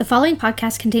The following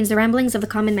podcast contains the ramblings of the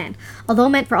common man. Although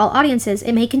meant for all audiences,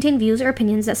 it may contain views or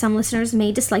opinions that some listeners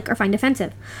may dislike or find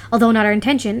offensive. Although not our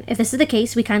intention, if this is the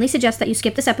case, we kindly suggest that you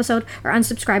skip this episode or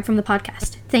unsubscribe from the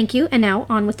podcast. Thank you, and now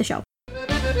on with the show.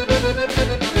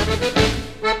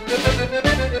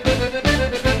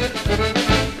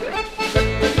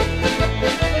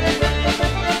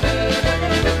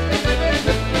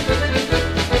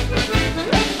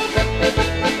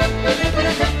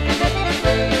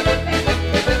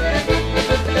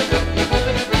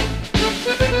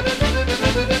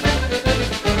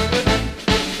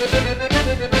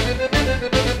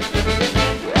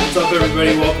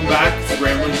 Everybody, welcome back to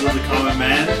Ramblings of the Common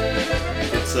Man.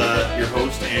 It's your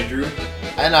host, Andrew.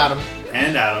 And Adam.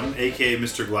 And Adam, a.k.a.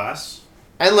 Mr. Glass.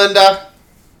 And Linda.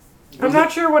 I'm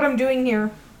not sure what I'm doing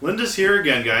here. Linda's here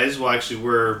again, guys. Well, actually,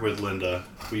 we're with Linda.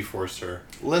 We forced her.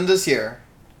 Linda's here.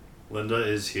 Linda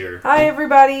is here. Hi,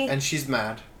 everybody. And she's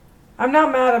mad. I'm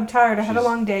not mad. I'm tired. I had a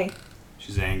long day.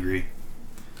 She's angry.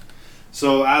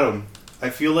 So, Adam,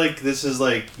 I feel like this is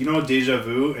like, you know, deja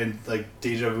vu and like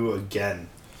deja vu again.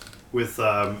 With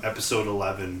episode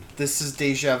 11. This is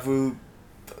deja vu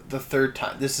the third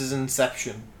time. This is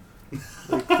Inception.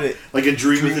 Like a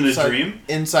dream within a dream?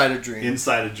 Inside a dream.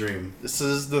 Inside a dream. This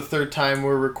is the third time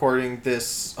we're recording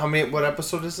this. What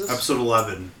episode is this? Episode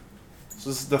 11. So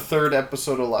this is the third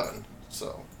episode 11.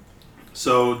 So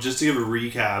just to give a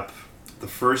recap, the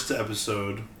first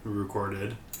episode we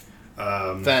recorded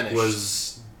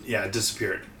vanished.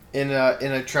 Disappeared. In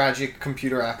a tragic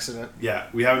computer accident. Yeah,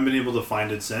 we haven't been able to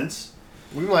find it since.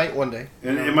 We might one day.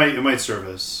 And it might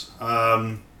surface.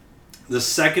 The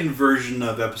second version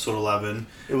of episode 11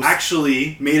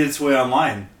 actually made its way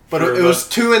online. But it was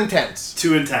too intense.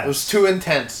 Too intense. It was too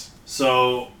intense.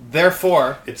 So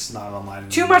therefore, it's not online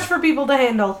anymore. Too much for people to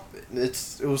handle.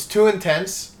 It was too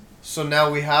intense. So now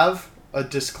we have a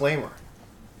disclaimer.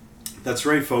 That's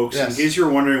right, folks. Yes. In case you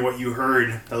were wondering what you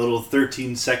heard, that little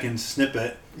 13-second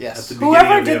snippet. Yes. At the beginning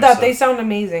Whoever of the did that, episode. they sound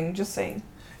amazing. Just saying.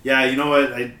 Yeah, you know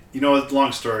what?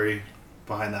 Long story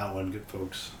behind that one, good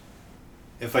folks.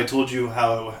 If I told you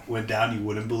how it went down, you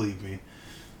wouldn't believe me.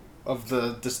 Of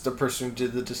the person who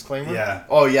did the disclaimer? Yeah.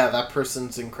 Oh, yeah, that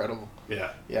person's incredible.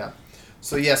 Yeah. Yeah.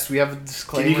 So, yes, we have a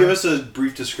disclaimer. Can you give us a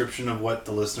brief description of what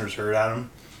the listeners heard, Adam?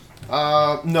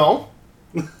 No.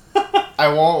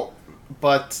 I won't,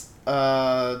 but,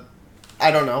 I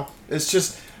don't know. It's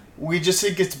just, we just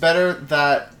think it's better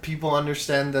that people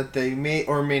understand that they may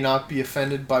or may not be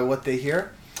offended by what they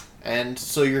hear. And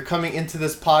so you're coming into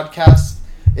this podcast.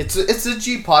 It's a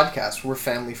G podcast. We're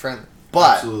family friendly.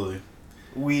 But absolutely.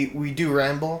 We do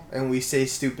ramble and we say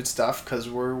stupid stuff because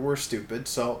we're stupid.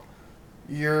 So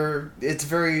it's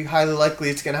very highly likely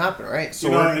it's gonna happen, right?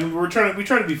 So and we try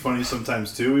to be funny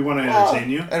sometimes too. We want to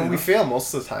entertain you, and we fail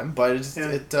most of the time. But it's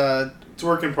a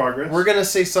work in progress. We're gonna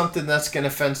say something that's gonna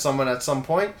offend someone at some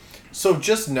point. So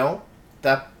just know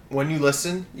that when you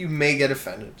listen, you may get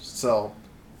offended. So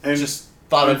just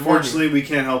thought unfortunately we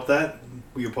can't help that.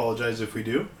 We apologize if we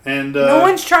do. And no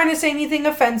one's trying to say anything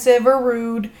offensive or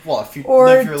rude, if you or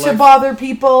live your to life, bother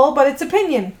people, but it's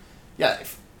opinion. Yeah,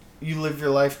 if you live your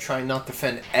life trying not to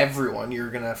offend everyone, you're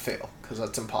gonna fail because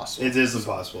that's impossible. It is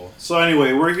impossible. So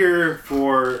anyway, we're here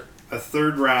for a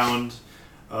third round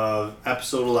of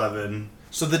episode 11.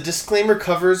 So the disclaimer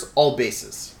covers all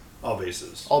bases. All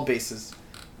bases. All bases.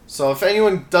 So if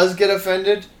anyone does get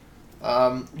offended,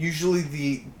 usually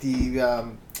the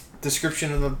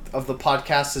description of the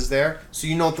podcast is there, so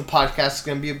you know what the podcast is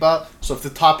going to be about. So if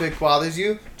the topic bothers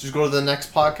you, just go to the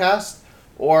next podcast.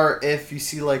 Or if you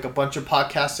see like a bunch of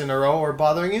podcasts in a row are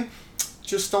bothering you,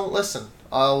 just don't listen.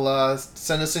 I'll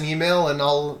send us an email and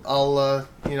I'll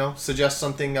suggest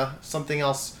something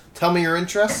else. Tell me your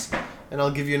interests, and I'll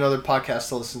give you another podcast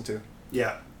to listen to.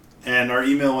 Yeah. And our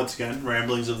email, once again,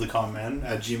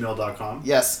 ramblingsofthecommonman@gmail.com.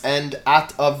 Yes, and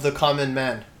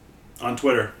 @ofthecommonman. On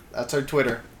Twitter. That's our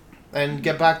Twitter. And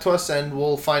get back to us, and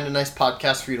we'll find a nice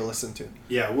podcast for you to listen to.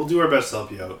 Yeah, we'll do our best to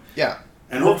help you out. Yeah.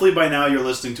 And hopefully by now you're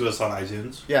listening to us on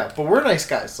iTunes. Yeah, but we're nice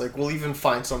guys. Like, we'll even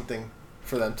find something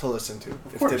for them to listen to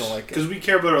if they don't like it. Because we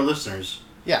care about our listeners.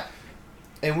 Yeah.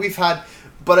 And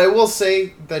but I will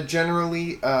say that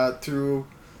generally through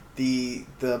the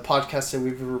podcasts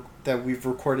that we've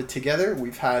recorded together,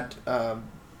 we've had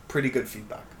pretty good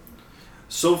feedback.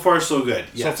 So far, so good.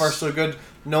 Yes. So far, so good.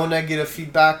 No negative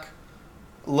feedback.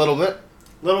 A little bit.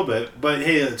 But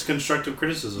hey, it's constructive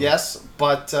criticism. Yes,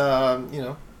 but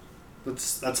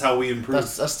that's how we improve.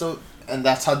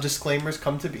 That's how disclaimers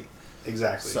come to be.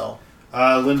 Exactly. So,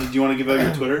 Linda, do you want to give out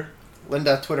your Twitter?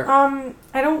 Linda, Twitter.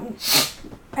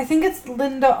 I think it's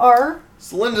Linda R.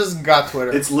 So Linda's got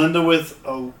Twitter. It's Linda with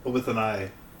an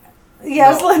I.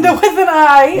 Yes, No. Linda with an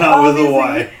I. Not with a obviously.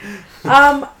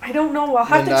 Y. I don't know. I'll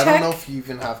have Linda, to I check. don't know if you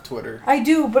even have Twitter. I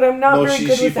do, but I'm not No, very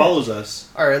good she with follows us.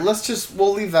 All right,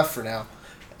 we'll leave that for now.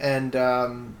 And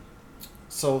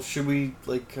so should we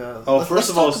First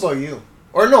of all, talk about you.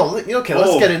 Or no, okay, let's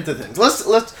Oh. get into things. Let's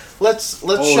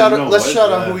Oh, shout you out know let's what?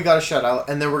 shout out Yeah. who we got to shout out,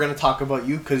 and then we're gonna talk about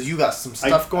you because you got some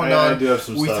stuff going I on. do have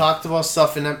some We stuff. talked about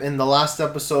stuff in the last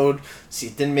episode. See,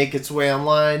 it didn't make its way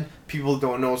online. People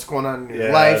don't know what's going on in your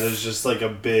Yeah, life. there's just like a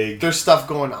big. There's stuff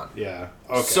going on. Yeah.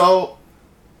 Okay. So,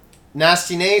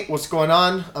 Nasty Nate, what's going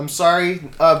on? I'm sorry.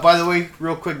 By the way,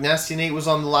 real quick, Nasty Nate was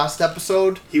on the last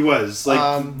episode. he was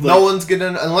like, No one's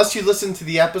gonna, unless you listen to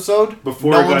the episode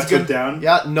before no it got one's took gonna, down.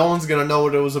 Yeah, no one's gonna know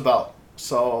what it was about.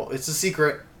 So it's a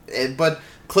secret. But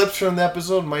clips from the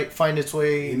episode might find its You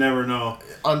way never know.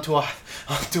 onto a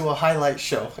highlight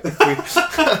show.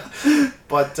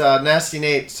 But Nasty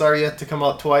Nate, sorry you had to come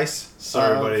out twice.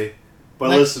 Sorry, buddy. But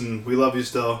listen, we love you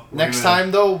still. Next time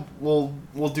though, we'll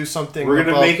do something. We're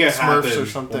gonna about make it Smurfs happen. or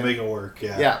something. We'll make it work.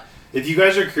 Yeah. Yeah, If you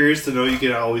guys are curious to know, you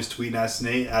can always tweet Nasty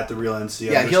Nate at the real NC.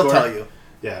 yeah, he'll underscore. tell you.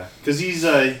 Yeah, because he's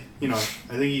I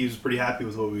think he was pretty happy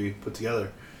with what we put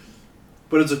together.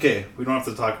 But it's okay. We don't have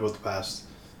to talk about the past.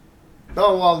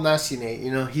 Oh well, Nasty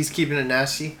Nate, he's keeping it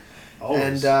nasty.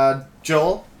 Always. And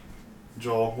Joel.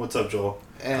 Joel, what's up, Joel?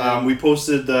 And We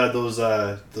posted those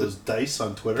dice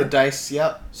on Twitter. the dice,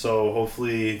 yep. So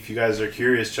hopefully, if you guys are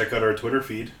curious, check out our Twitter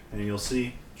feed, and you'll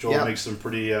see Joel Yeah. makes some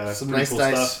pretty Some pretty nice cool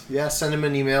dice. stuff. Yeah, send him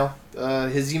an email.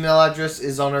 His email address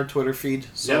is on our Twitter feed,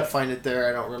 so Yep. find it there.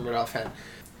 I don't remember it offhand.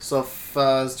 So,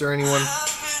 is there anyone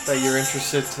that you're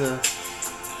interested to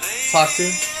talk to?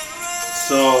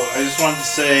 So I just wanted to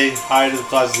say hi to the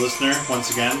closet listener once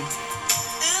again.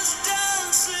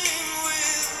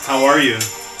 How are you?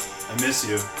 I miss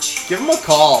you. Give him a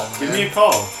call. Give man. me a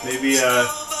call. Maybe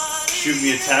shoot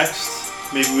me a text.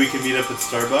 Maybe we can meet up at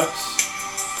Starbucks.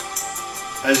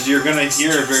 As you're gonna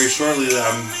hear very shortly that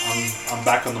I'm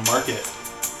back on the market.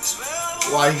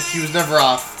 Why he was never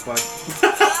off, but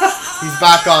he's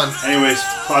back on. Anyways,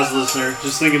 closet listener,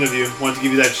 just thinking of you. Wanted to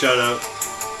give you that shout out.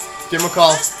 Give him a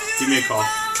call. Give me a call.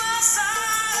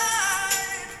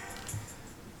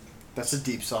 That's a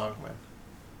deep song, man.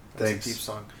 That's Thanks. a deep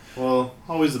song. Well,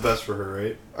 always the best for her,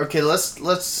 right? Okay, let's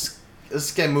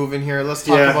get moving here. Let's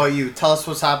talk Yeah. about you. Tell us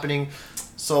what's happening.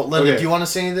 So, Linda, Okay. do you want to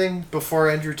say anything before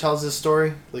Andrew tells his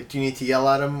story? Like, do you need to yell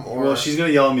at him, or Well, she's gonna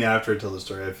yell at me after I tell the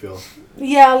story. I feel.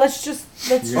 Yeah, let's just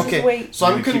okay? wait. So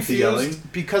You I'm gonna keep the yelling?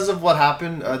 confused because of what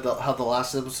happened. How the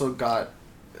last episode got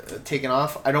taken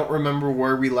off. I don't remember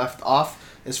where we left off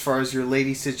as far as your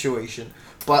lady situation,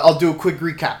 but I'll do a quick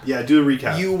recap. Yeah, do a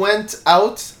recap. You went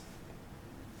out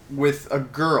with a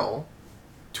girl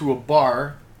to a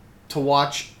bar to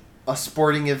watch a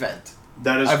sporting event.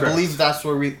 That is I correct. believe that's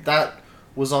where that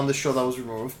was on the show that was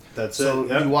removed. That's So it.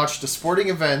 Yep. you watched a sporting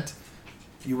event.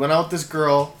 You went out with this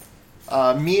girl.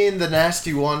 Me and the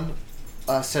nasty one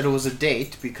said it was a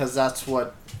date because that's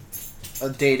what a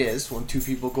date is when two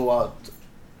people go out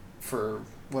for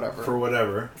whatever. For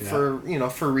whatever. Yeah.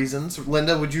 For reasons.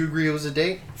 Linda, would you agree it was a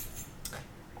date?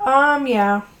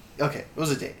 Yeah. Okay, it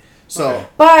was a date. So Okay.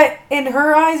 But in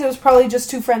her eyes, it was probably just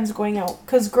two friends going out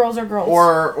because girls are girls.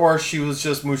 or she was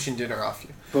just mooching dinner off you.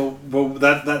 But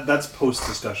that's post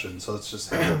discussion. So let's just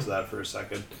head up to that for a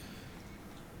second.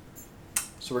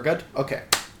 So we're good? Okay.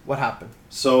 What happened?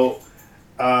 So,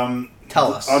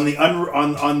 Tell us.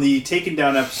 on the taken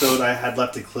down episode, I had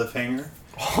left a cliffhanger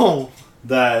Oh.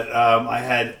 that I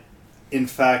had, in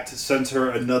fact, sent her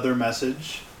another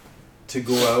message to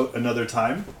go out another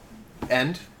time.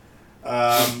 And?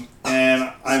 And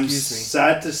I'm Excuse me.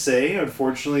 sad to say,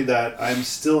 unfortunately, that I'm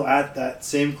still at that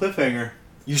same cliffhanger.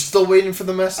 You're still waiting for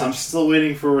the message? I'm still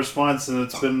waiting for a response, and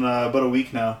it's been about a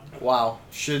week now. Wow.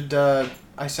 Should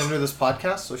I send her this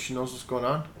podcast so she knows what's going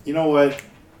on? You know what?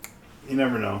 You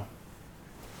never know.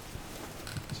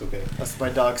 It's okay. That's my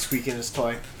dog squeaking his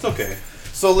toy. It's okay.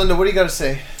 So, Linda, what do you got to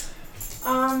say?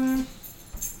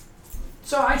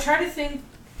 So I try to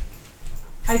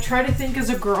think as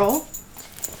a girl,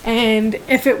 and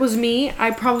if it was me,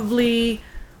 I probably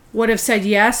would have said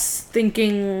yes,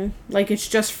 thinking like it's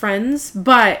just friends.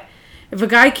 But if a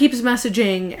guy keeps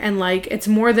messaging and like it's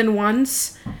more than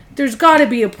once, there's got to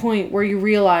be a point where you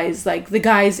realize like the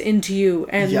guy's into you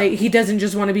and Yeah. he doesn't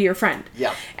just want to be your friend.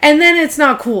 Yeah. And then it's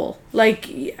not cool. Like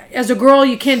as a girl,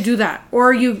 you can't do that,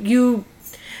 or you.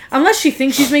 Unless she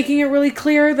thinks she's making it really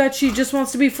clear that she just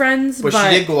wants to be friends, But she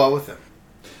did go out with him.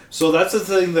 So that's the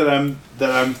thing that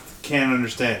I'm can't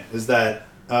understand is that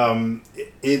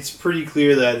It's pretty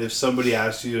clear that if somebody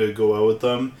asks you to go out with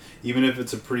them, even if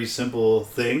it's a pretty simple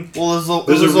thing, Well,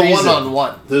 there's there's a a reason.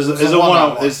 one-on-one. There's a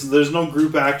one-on-one. There's no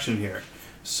group action here.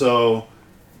 So,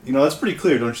 that's pretty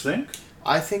clear, don't you think?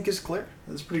 I think it's clear.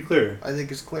 That's pretty clear. I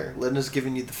think it's clear. Linda's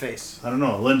giving you the face. I don't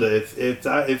know, Linda. If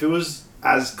it was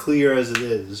as clear as it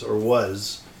is or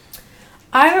was,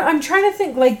 I'm trying to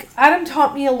think. Like, Adam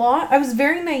taught me a lot. I was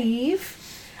very naive.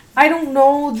 I don't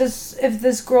know if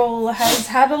this girl has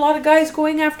had a lot of guys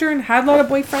going after and had a lot of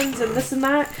boyfriends and this and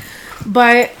that.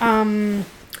 But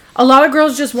a lot of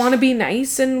girls just want to be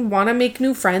nice and want to make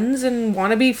new friends and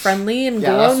want to be friendly and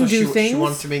go out and do things. She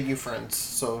wanted to make new friends,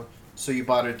 so you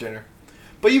bought her dinner.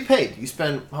 But you paid. You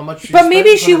spent how much? But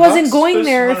maybe she wasn't going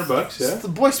there. $100, yeah. The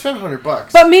boy spent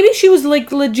 $100. But maybe she was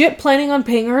like legit planning on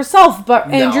paying herself. But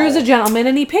No. Andrew is a gentleman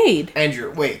and he paid.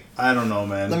 Andrew, wait. I don't know,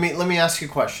 man. Let me ask you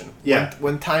a question. Yeah.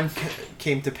 When time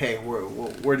came to pay,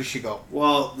 where did she go?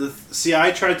 Well, see, I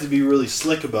tried to be really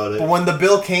slick about it, But when the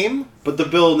bill came, but the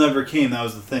bill never came. That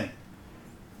was the thing.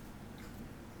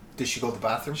 did she go to the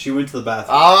bathroom? She went to the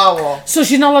bathroom. Ah, well, So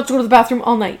she's not allowed to go to the bathroom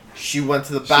all night. she went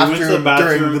to the went to the bathroom,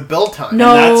 bathroom. during the bill time.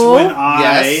 No. And that's when I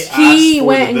Yes. asked He for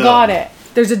went the and bill. got it.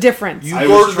 There's a difference. You I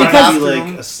go was to the trying to be bathroom.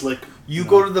 like a slick. You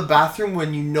go to the bathroom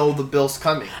when you know the bill's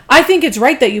coming. I think it's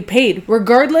right that you paid,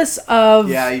 regardless of...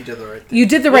 Yeah, you did the right thing. You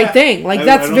did the right Yeah. thing. Like, I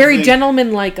that's don't very think-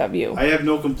 gentlemanlike of you. I have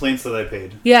no complaints that I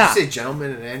paid. Yeah. Did you say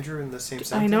gentleman and Andrew in the same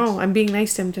sentence? I know. I'm being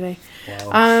nice to him today.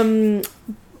 Wow.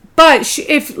 But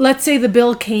if, let's say, the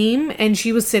bill came and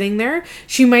she was sitting there,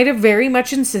 she might have very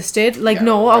much insisted, like, Yeah,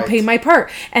 no, I'll right. pay my part.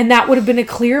 And that would have been a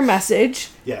clear message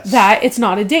Yes. that it's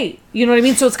not a date. You know what I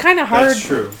mean? So it's kind of hard. That's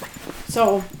true.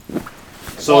 So,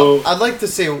 So Well, I'd like to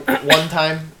say one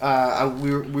time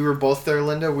we were both there,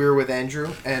 Linda. We were with Andrew,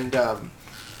 and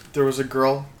there was a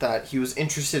girl that he was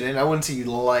interested in. I wouldn't say you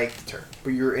liked her,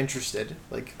 but you were interested,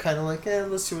 like kind of like,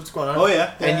 let's see what's going on. Oh,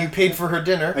 yeah. And Yeah. you paid for her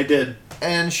dinner, I did.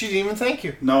 and she didn't even thank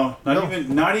you. No, No.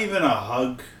 not even a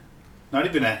hug, not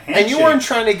even a handshake. And you weren't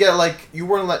trying to get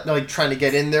trying to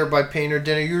get in there by paying her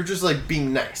dinner. You were just like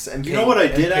being nice and. You know what I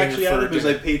and did paying actually, for her Adam, is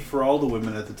I dinner. paid for all the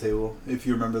women at the table. If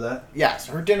you remember that. Yes,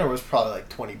 her dinner was probably like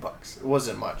 $20. It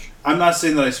wasn't much. I'm not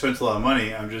saying that I spent a lot of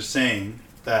money. I'm just saying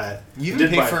that You I even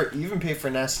did buy- paid for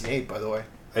Nasty Nate, by the way.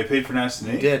 I paid for Nasty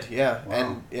Nate. You did, yeah, Wow.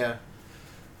 and yeah.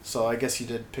 So I guess you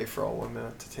did pay for all women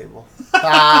at the table.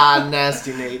 Ah,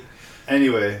 Nasty Nate.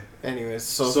 Anyway, Anyways,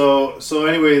 so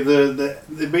anyway,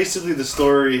 the basically the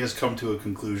story has come to a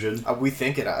conclusion. we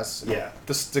think it has. Yeah.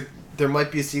 There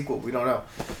might be a sequel. We don't know,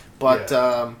 but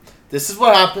this is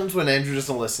what happens when Andrew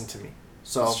doesn't listen to me.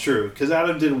 So It's true, because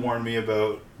Adam did warn me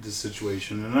about this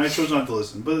situation, and I chose not to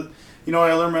listen. But you know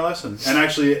what? I learned my lesson. And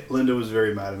actually, Linda was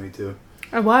very mad at me too.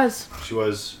 I was. She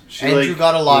was. She Andrew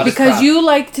got a lot of Because crap. you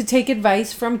like to take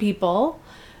advice from people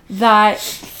that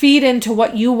feed into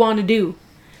what you want to do.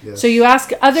 Yes. So you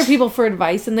ask other people for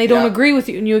advice and they don't Yeah. agree with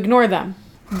you and you ignore them.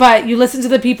 But you listen to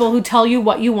the people who tell you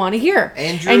what you want to hear.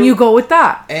 Andrew- and you go with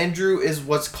that. Andrew is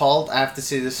what's called. I have to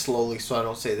say this slowly so I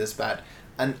don't say this bad.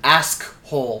 An ask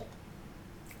hole.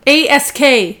 ASK.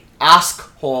 Ask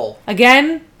hole.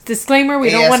 Again, disclaimer, we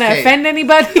don't want to ASK. offend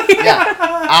anybody.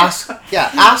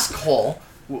 Ask hole,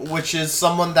 which is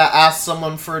someone that asks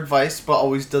someone for advice but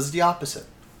always does the opposite.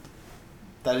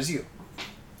 That is you.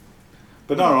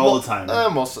 but not all the time.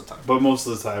 Most of the time. But most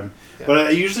of the time. Yeah. But I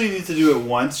usually need to do it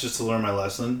once just to learn my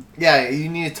lesson. Yeah, you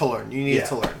needed to learn. You needed Yeah.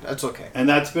 to learn. That's okay. And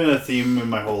that's been a theme in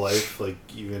my whole life, like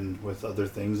even with other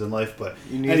things in life. But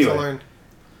You need anyway, to learn.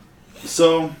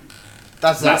 so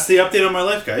That's the update on my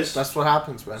life, guys. That's what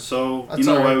happens, man. So That's you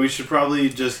know alright. what? We should probably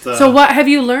just. So what have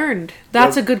you learned?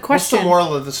 That's Well, a good What's the question.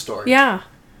 moral of the story? Yeah.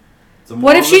 the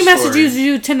What if moral she of the story- messages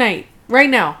you tonight? Right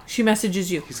now. She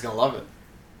messages you. He's gonna love it.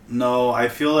 No, I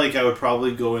feel like I would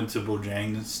probably go into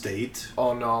Bojang State.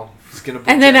 Oh no, he's gonna.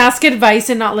 And then ask advice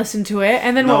and not listen to it.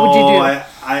 And then what would you do?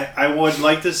 I would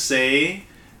like to say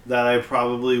that I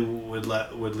probably would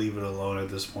leave it alone at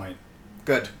this point.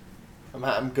 Good.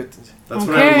 I'm good. That's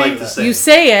what I would like to say. You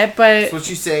say it, That's but what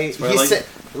you say. what I like.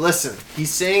 Listen, he's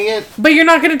saying it. you're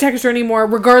not going to text her anymore,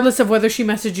 regardless of whether she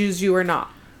messages you or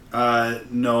not.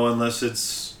 No, unless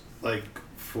it's like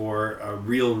for a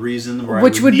real reason where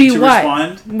Which I would would be need to what?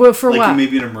 respond. Well, for like what?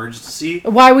 maybe an emergency.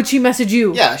 Why would she message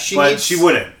you? Yeah, she But needs. she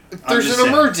wouldn't. If I'm there's just an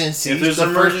saying. emergency, If there's the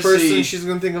an first emergency- person she's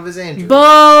gonna think of is Andrew.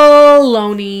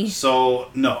 Baloney. So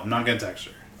no, I'm not gonna text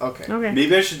her. Okay. Okay.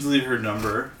 Maybe I should delete her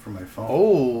number from my phone.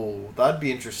 Oh, that'd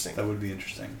be interesting. That would be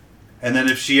interesting. And then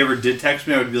if she ever did text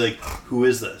me, I would be like, "Who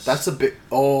is this?" That's a bit.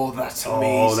 Oh, that's amazing.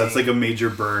 Oh, that's like a major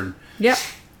burn. Yep.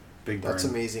 Big burn. That's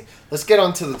amazing. Let's get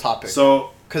on to the topic.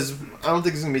 So, because I don't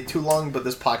think it's gonna be too long, but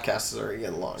this podcast is already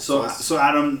getting long. so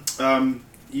Adam,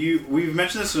 we've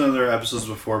mentioned this in other episodes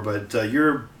before, but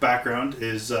your background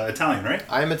is Italian, right?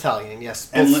 I'm Italian. Yes,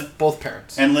 And both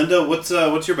parents. And Linda, what's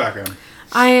your background?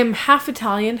 I am half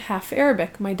Italian, half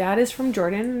Arabic. My dad is from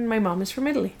Jordan and my mom is from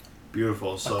Italy.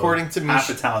 Beautiful. So According to me, half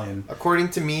Italian. According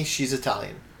to me, she's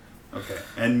Italian. Okay.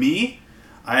 And me,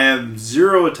 I am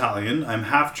 0 Italian. I'm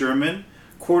half German,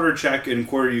 quarter Czech, and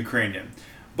quarter Ukrainian.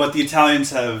 But the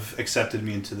Italians have accepted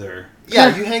me into their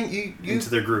into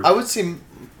their group. I would say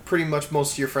pretty much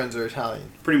most of your friends are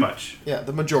Italian. Pretty much. Yeah,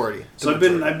 the majority. So I've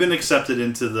been accepted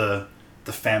into the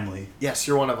family. Yes,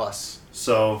 you're one of us.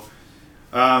 So,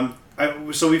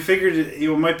 so we figured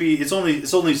it might be. It's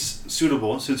only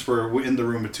suitable since we're in the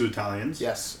room with 2 Italians.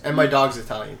 Yes, and my dog's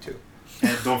Italian too.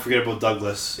 And don't forget about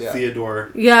Douglas, Yeah. Theodore,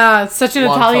 Yeah, it's such an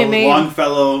Italian name.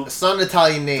 Longfellow. It's not an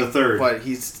Italian name, The third. but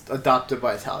he's adopted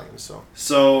by Italians. So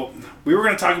So we were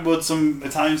going to talk about some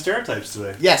Italian stereotypes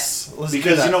today. yes, let's do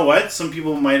Because that. you know what? Some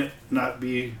people might not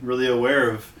be really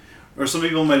aware of, or some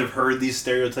people might have heard these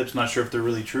stereotypes, not sure if they're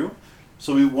really true.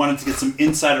 So we wanted to get some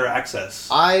insider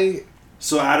access.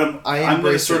 So Adam, I'm going to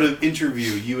embrace sort it. of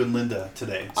interview you and Linda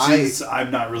today, I- since I'm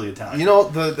not really Italian. You know,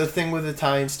 the thing with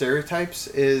Italian stereotypes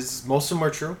is most of them are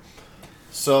true.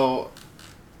 So,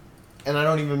 and I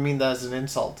don't even mean that as an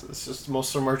insult. It's just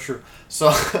most of them are true. So,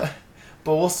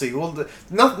 but we'll see.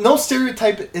 No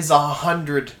stereotype is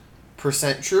 100%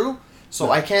 true. So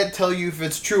No. I can't tell you if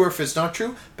it's true or if it's not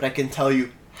true, but I can tell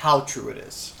you how true it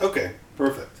is. Okay,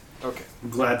 perfect. Okay. I'm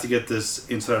glad to get this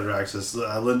insider access.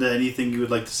 Linda, anything you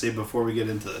would like to say before we get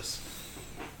into this?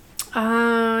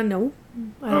 No.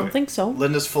 I don't Okay. think so.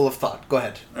 Linda's full of thought. Go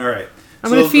ahead. All right. I'm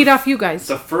going to feed off you guys.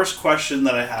 The first question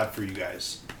that I have for you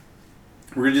guys,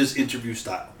 we're going to just interview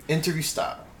style. Interview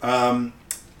style.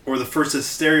 Or the first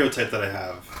stereotype that I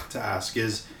have to ask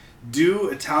is, do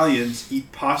Italians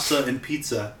eat pasta and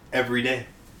pizza every day?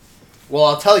 Well,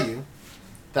 I'll tell you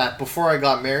that before I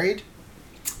got married,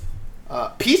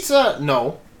 pizza,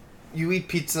 no. You eat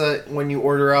pizza when you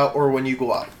order out or when you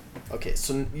go out. Okay,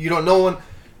 so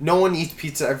no one eats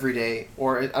pizza every day,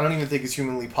 or I don't even think it's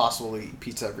humanly possible to eat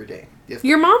pizza every day.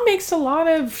 Your mom makes a lot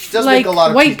of does like make a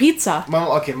lot of white pizza.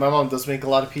 My mom does make a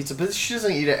lot of pizza, but she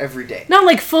doesn't eat it every day. Not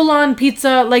like full on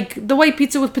pizza, like the white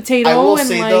pizza with potato I will and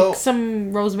say, like though,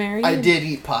 some rosemary. I did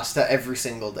eat pasta every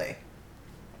single day.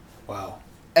 Wow.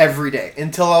 Every day.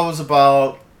 Until I was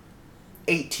about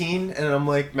 18, and I'm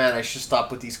like, man, I should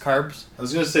stop with these carbs. I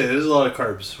was going to say, there's a lot of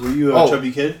carbs. Were you a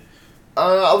chubby kid?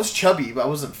 I was chubby, but I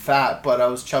wasn't fat, but I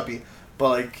was chubby. But,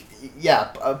 like, yeah,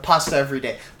 pasta every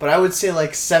day. But I would say,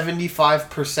 like,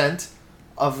 75%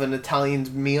 of an Italian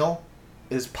meal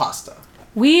is pasta.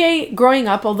 We ate growing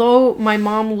up, although my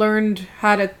mom learned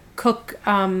how to cook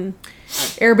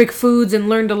Arabic foods and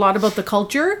learned a lot about the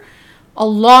culture. A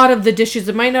lot of the dishes,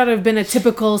 it might not have been a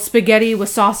typical spaghetti with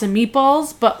sauce and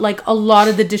meatballs, but like a lot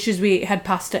of the dishes we ate had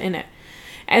pasta in it.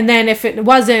 And then if it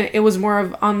wasn't, it was more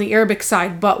of on the Arabic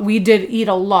side, but we did eat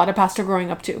a lot of pasta growing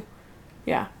up too.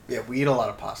 Yeah. Yeah, we eat a lot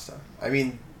of pasta. I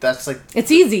mean, that's like...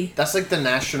 It's easy. That's like the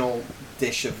national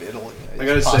dish of Italy. I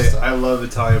got to pasta. say, I love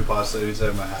Italian pasta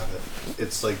anytime I have it.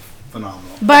 It's, like,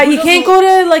 phenomenal. But Who you can't doesn't-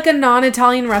 go to like a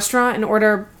non-Italian restaurant and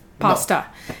order pasta.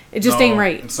 It just No, ain't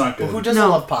right. It's not good. Well, who doesn't No.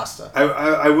 love pasta?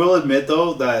 I will admit,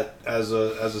 though, that as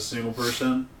a single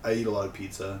person, I eat a lot of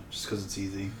pizza just because it's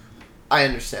easy. I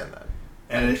understand that.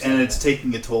 And it's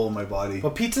taking a toll on my body.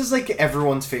 But pizza's like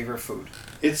everyone's favorite food.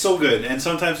 It's so good, and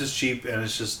sometimes it's cheap, and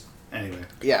it's just anyway.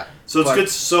 Yeah. So it's but good.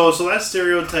 So that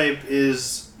stereotype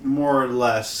is more or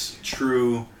less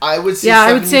true. I would say Yeah,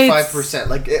 I would say 75%.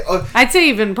 Like, I'd say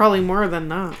even probably more than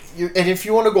that. and if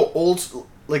you want to go old,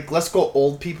 like, let's go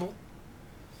old people.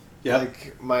 Yeah.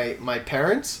 Like my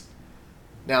parents.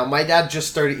 Now my dad just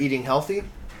started eating healthy,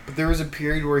 but there was a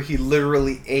period where he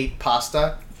literally ate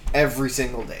pasta every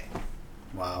single day,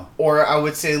 Wow. or I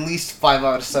would say at least 5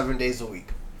 out of 7 days a week.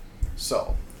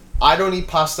 So I don't eat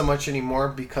pasta much anymore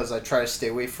because I try to stay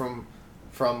away from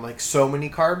like so many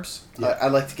carbs. Yeah. I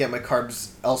like to get my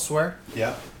carbs elsewhere.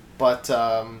 Yeah. But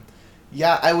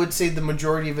yeah, I would say the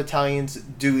majority of Italians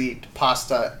do eat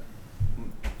pasta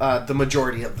the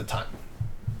majority of the time.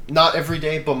 Not every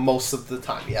day, but most of the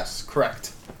time. Yes,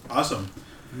 correct. Awesome.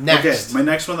 Next. Okay, my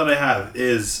next one that I have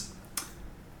is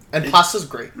And pasta's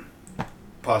great.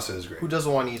 pasta is great. Who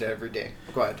doesn't want to eat it every day?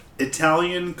 Go ahead.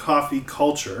 Italian coffee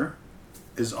culture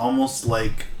is almost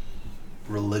like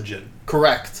religion.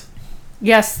 Correct.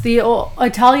 Yes, the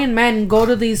Italian men go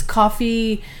to these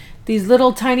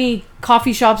little tiny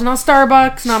coffee shops, not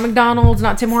Starbucks, not McDonald's,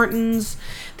 not Tim Hortons.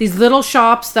 these little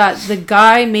shops that the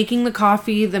guy making the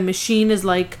coffee, the machine is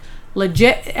like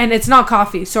legit, and it's not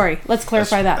coffee. Sorry, let's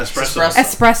clarify that.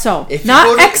 Espresso.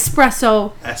 Not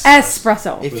espresso.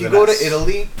 Espresso. If you go to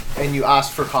Italy and you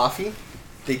ask for coffee,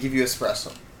 they give you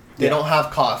espresso. They don't have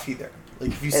coffee there.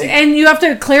 Like if you say, and you have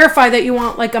to clarify that you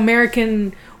want like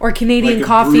American or Canadian like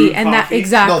coffee, and that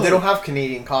exactly. No, they don't have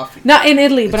Canadian coffee. Not in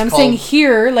Italy, but I'm saying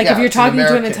here, like if you're talking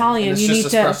to an Italian, you need to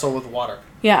espresso with water.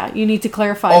 Yeah, you need to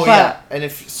clarify. Oh yeah, and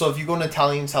if you go to an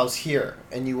Italian's house here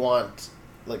and you want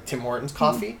like Tim Hortons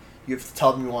coffee, you have to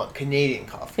tell them you want Canadian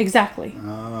coffee. Exactly.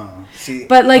 Oh. See,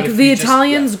 but like the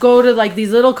Italians go to like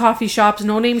these little coffee shops,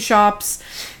 no name shops,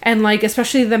 and like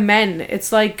especially the men,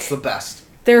 it's like it's the best.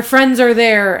 Their friends are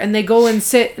there and they go and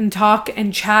sit and talk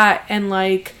and chat, and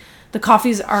like the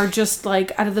coffees are just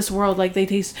like out of this world. Like they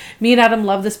taste. Me and Adam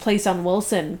love this place on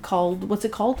Wilson called, what's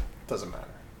it called? Doesn't matter.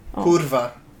 Oh.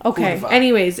 Curva. Okay. Curva.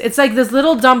 Anyways, it's like this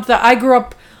little dump that I grew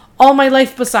up all my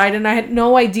life beside, and I had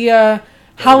no idea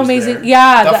how amazing. There.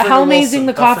 Yeah, how amazing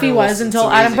the coffee was Wilson. until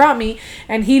Adam brought me,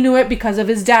 and he knew it because of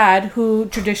his dad. Who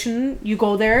tradition you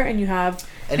go there and you have.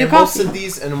 And in most of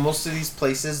these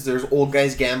places, there's old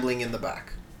guys gambling in the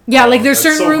back. Yeah, like there's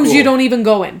certain rooms you don't even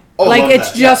go in. Oh, like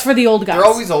it's just for the old guys. They're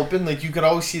always open. Like you could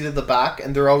always see to the back,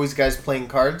 and there are always guys playing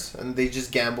cards, and they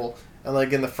just gamble. And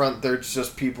like in the front, there's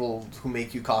just people who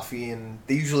make you coffee, and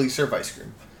they usually serve ice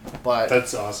cream. But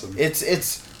that's awesome.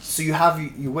 It's so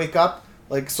you wake up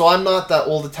like, so I'm not that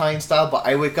old Italian style, but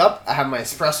I wake up, I have my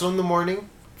espresso in the morning,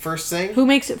 first thing. Who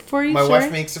makes it for you? My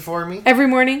wife makes it for me every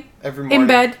morning. In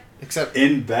bed.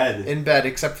 In bed,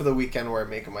 except for the weekend where I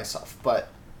make it myself. But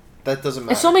that doesn't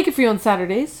matter. I still make it for you on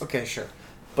Saturdays. Okay, sure.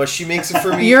 But she makes it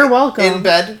for me. You're welcome. In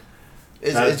bed.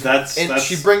 She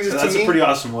brings it to me. That's a pretty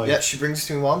awesome way. Yeah, she brings it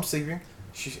to me while I'm sleeping.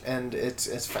 And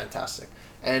it's fantastic.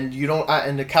 And you don't.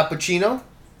 And the cappuccino,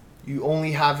 you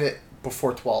only have it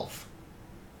before 12.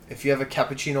 If you have a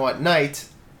cappuccino at night,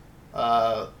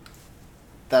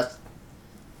 that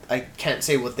I can't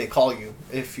say what they call you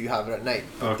if you have it at night.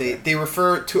 Okay. They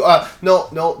refer to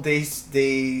they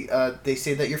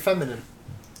say that you're feminine.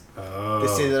 Oh. They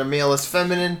say that a male is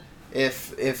feminine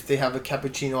if they have a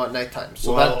cappuccino at nighttime.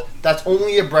 So that's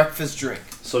only a breakfast drink.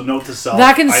 So note to self.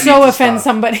 That can offend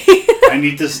somebody. I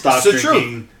need to stop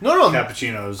drinking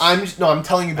cappuccinos. I'm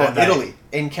telling you about Italy.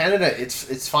 In Canada,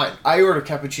 it's fine. I order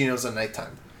cappuccinos at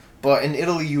nighttime. But in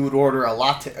Italy, you would order a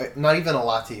latte. Not even a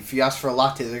latte. If you ask for a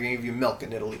latte, they're going to give you milk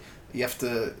in Italy. You have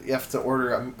to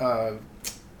order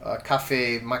a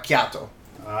cafe macchiato.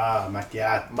 Ah,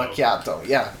 macchiato. Macchiato,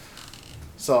 yeah.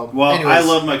 So, anyways. I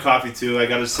love my coffee too. I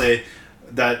gotta say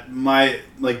that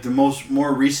the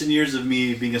more recent years of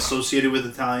me being associated with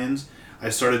Italians, I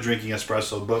started drinking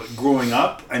espresso. But growing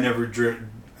up, I never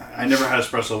had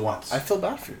espresso once. I feel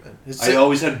bad for you, man. I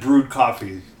always had brewed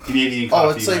coffee, Canadian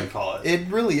coffee, I call it. It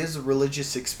really is a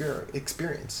religious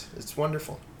experience. It's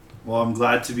wonderful. Well, I'm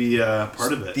glad to be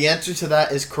part of it. The answer to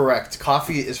that is correct.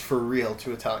 Coffee is for real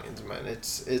to Italians, man.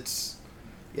 It's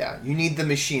yeah. You need the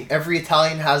machine. Every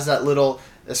Italian has that little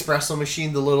espresso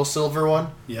machine, the little silver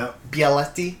one. Yeah.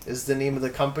 Bialetti is the name of the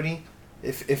company.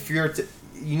 If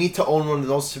you need to own one of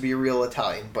those to be a real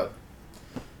Italian. But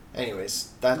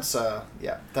anyways, that's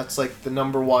like the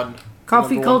number one.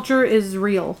 Coffee culture is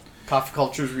real. Coffee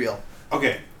culture is real.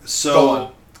 Okay,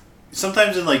 so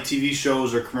sometimes in like TV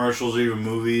shows or commercials or even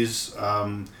movies,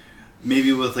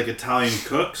 maybe with like Italian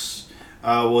cooks,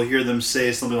 we'll hear them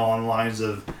say something along the lines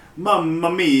of "Mamma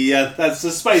mia, that's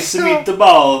a spicy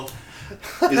meatball."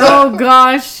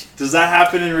 Gosh! Does that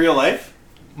happen in real life?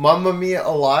 Mamma mia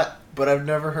a lot, but I've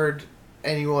never heard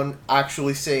anyone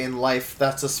actually say in life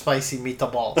that's a spicy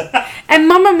meatball. And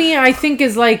Mamma mia, I think,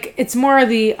 is like, it's more of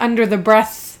the under the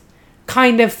breath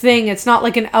kind of thing. It's not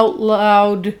like an out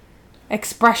loud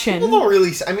expression. People don't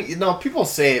really. People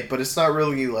say it, but it's not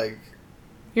really like.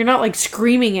 You're not like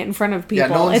screaming it in front of people.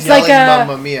 Yeah, no one's it's yelling like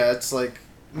Mamma mia. It's like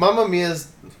Mamma mia's.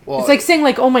 Well, it's like saying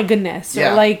like, "Oh my goodness,"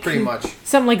 or like pretty much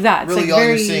something like that. It's really, like all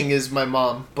you're saying is "my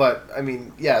mom," but I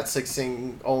mean, yeah, it's like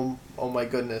saying "oh my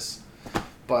goodness,"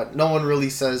 but no one really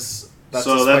says that's.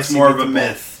 So that's more of a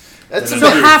myth. So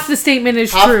half the statement is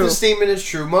true. Half the statement is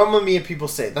true. Mamma mia, people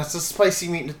say that's a spicy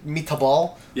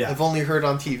meatball. Yeah, I've only heard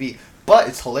on TV, but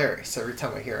it's hilarious every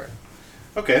time I hear it.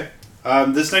 Okay.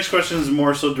 This next question is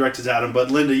more so directed to Adam,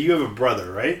 but Linda, you have a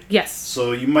brother, right? Yes.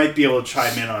 So you might be able to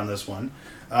chime in on this one.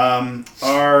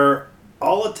 Are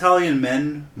all Italian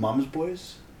men mom's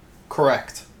boys?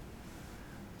 Correct.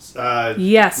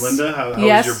 Yes. Linda, how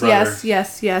is your brother?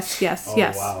 Yes. Oh,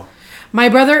 wow. My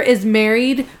brother is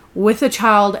married with a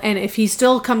child, and if he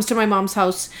still comes to my mom's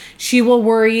house, she will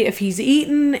worry if he's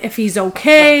eaten, if he's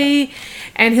okay,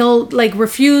 and he'll like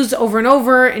refuse over and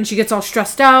over, and she gets all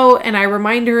stressed out, and I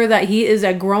remind her that he is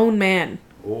a grown man.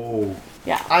 Oh.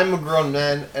 Yeah. I'm a grown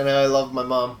man, and I love my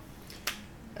mom.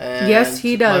 And yes,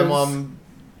 he does.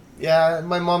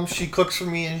 My mom, she cooks for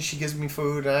me, and she gives me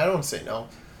food, and I don't say no.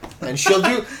 And she'll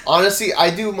do, honestly,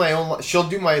 I do my own, she'll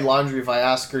do my laundry if I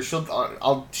ask her, she'll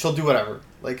do whatever.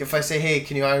 Like, if I say, hey,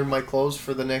 can you iron my clothes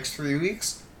for the next 3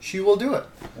 weeks? She will do it.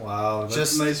 Wow,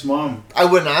 that's a nice mom. I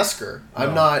wouldn't ask her.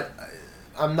 No.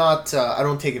 I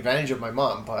don't take advantage of my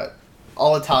mom, but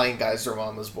all Italian guys are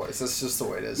mama's boys. That's just the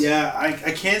way it is. Yeah,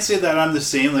 I can't say that I'm the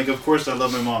same. Like, of course, I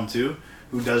love my mom, too.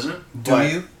 Who doesn't? Do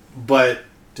you? But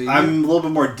I'm a little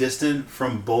bit more distant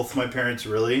from both my parents,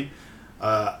 really.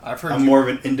 I'm more of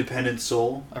an independent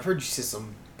soul. I've heard you say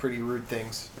some pretty rude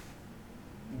things.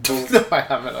 No, I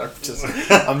haven't.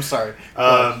 I'm sorry.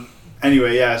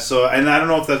 Anyway, yeah. So, and I don't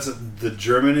know if that's the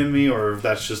German in me or if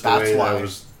that's just the way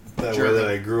that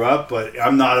I grew up. But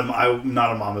I'm not a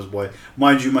mama's boy,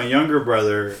 mind you. My younger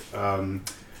brother,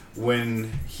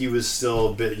 when he was still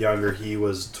a bit younger, he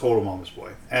was total mama's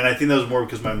boy, and I think that was more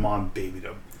because my mom babied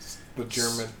him. The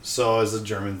German. So it's a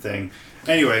German thing.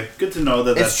 Anyway, good to know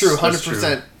that it's true.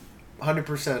 100%.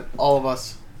 100%. All of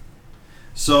us.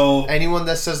 So anyone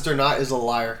that says they're not is a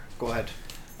liar. Go ahead.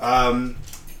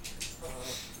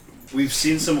 We've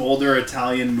seen some older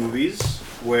Italian movies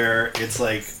where it's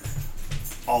like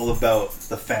all about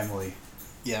the family.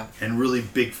 Yeah. And really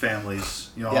big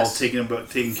families, all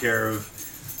taking care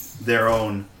of their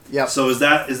own. Yeah. So is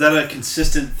that a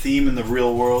consistent theme in the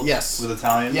real world? Yes. With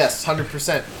Italians? Yes,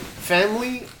 100%.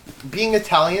 Family, being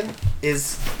Italian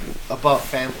is about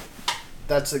family.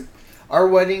 Our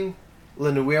wedding,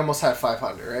 Linda, we almost had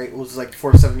 500, right? It was like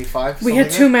 475. We had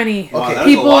too many. Wow, okay.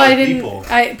 People I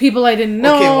didn't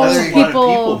know. Okay, well, that's a lot of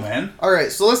people, man. All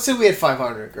right, so let's say we had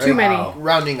 500, right? Too many. Wow.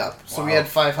 Rounding up. So we had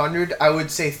 500. I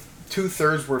would say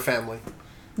 2/3 were family.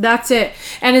 That's it.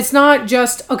 And it's not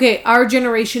just, okay, our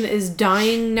generation is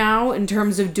dying now in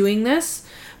terms of doing this.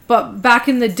 But back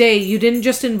in the day, you didn't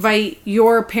just invite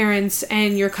your parents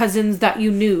and your cousins that you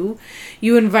knew.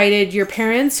 You invited your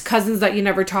parents, cousins that you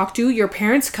never talked to, your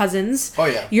parents' cousins. Oh,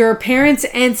 yeah. Your parents'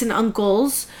 aunts and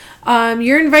uncles.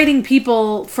 You're inviting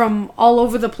people from all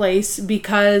over the place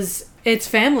because it's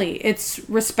family. It's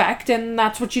respect, and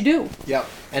that's what you do. Yep.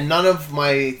 And none of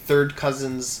my third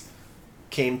cousins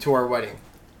came to our wedding.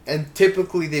 And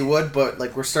typically they would, but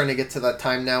like we're starting to get to that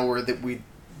time now where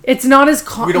it's not as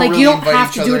you don't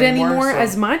have to do it anymore so.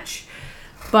 As much.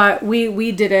 But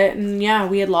we did it, and yeah,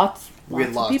 we had lots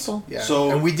of people. Yeah.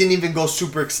 And we didn't even go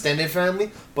super extended family,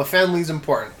 but family is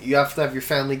important. You have to have your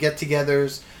family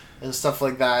get-togethers and stuff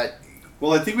like that.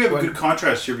 Well, I think we have a good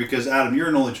contrast here because, Adam, you're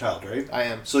an only child, right? I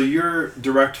am. So your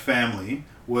direct family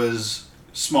was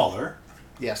smaller.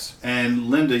 Yes.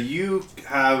 And Linda, you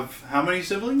have how many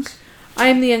siblings? I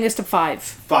am the youngest of 5.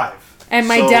 5. And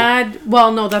my dad,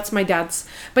 well, no, that's my dad's.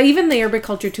 But even the Arabic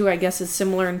culture, too, I guess, is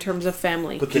similar in terms of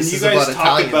family. But can you guys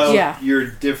talk about your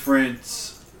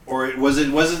different, or was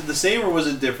it the same or was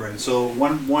it different? So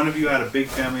one of you had a big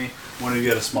family, one of you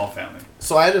had a small family.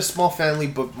 So I had a small family,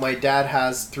 but my dad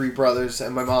has 3 brothers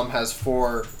and my mom has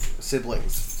 4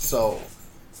 siblings. So,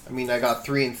 I mean, I got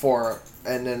 3 and 4,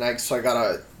 and then I got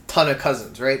a ton of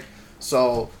cousins, right?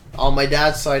 So on my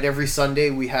dad's side, every Sunday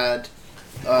we had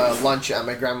lunch at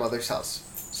my grandmother's house.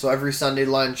 So every Sunday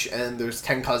lunch, and there's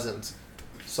 10 cousins.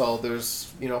 So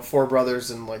there's 4 brothers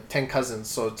and like 10 cousins.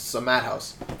 So it's a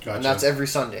madhouse. Gotcha. And that's every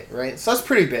Sunday, right? So that's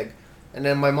pretty big. And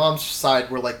then my mom's side,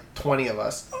 we're like 20 of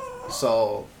us.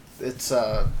 So it's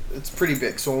pretty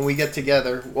big. So when we get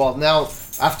together, well, now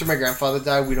after my grandfather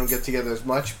died, we don't get together as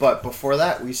much. But before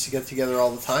that, we used to get together all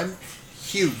the time.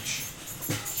 Huge.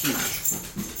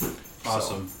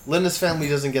 Awesome. So, Linda's family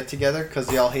doesn't get together because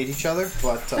they all hate each other,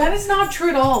 but that is not true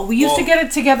at all. We used to get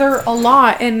it together a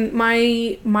lot, and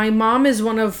my mom is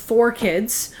one of 4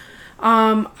 kids.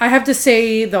 I have to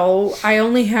say though, I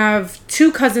only have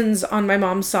 2 cousins on my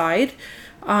mom's side,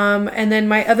 and then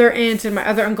my other aunt and my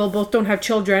other uncle both don't have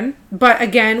children. But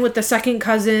again, with the second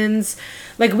cousins,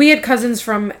 like we had cousins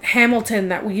from Hamilton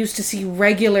that we used to see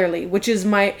regularly, which is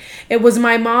it was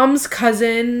my mom's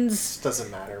cousins.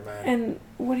 Doesn't matter, man. And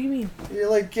what do you mean? You're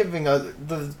like giving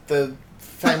the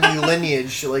family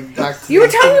lineage like back to. You were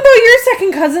talking about your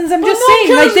second cousins. I'm just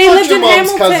saying, like they lived in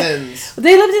Hamilton. Cousins.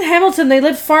 They lived in Hamilton. They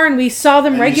lived far, and we saw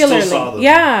them regularly. You still saw them.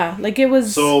 Yeah, like it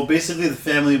was. So basically, the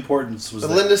family importance was.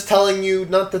 But Linda's telling you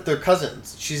not that they're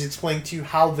cousins. She's explaining to you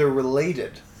how they're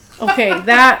related. Okay,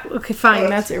 fine.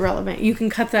 That's irrelevant. You can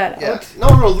cut that out.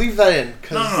 No, leave that in.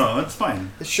 No, it's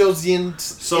fine. It shows the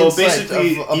So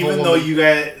basically, of even though you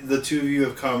guys, the two of you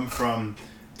have come from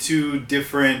two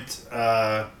different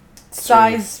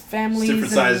size, families,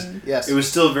 different size, yes, it was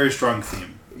still a very strong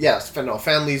theme. Yes, but no,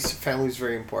 family's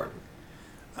very important.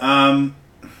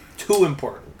 Too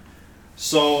important.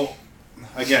 So,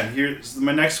 again, here's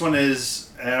my next one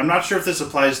is, and I'm not sure if this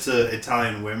applies to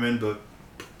Italian women, but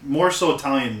more so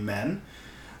Italian men.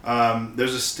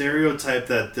 There's a stereotype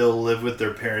that they'll live with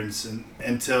their parents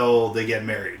until they get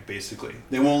married, basically.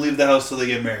 They won't leave the house till they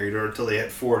get married or until they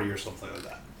hit 40 or something like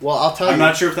that. Well, I'll tell you. I'm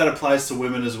not sure if that applies to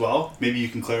women as well. Maybe you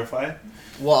can clarify.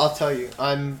 Well, I'll tell you.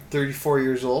 I'm 34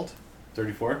 years old.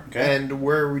 34? Okay. And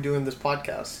where are we doing this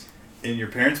podcast? In your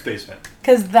parents' basement.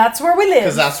 Because that's where we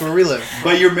live.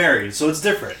 But you're married, so it's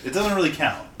different. It doesn't really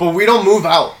count. But we don't move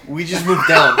out. We just move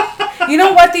down. You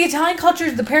know what? The Italian culture,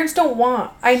 the parents don't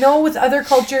want. I know with other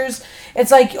cultures,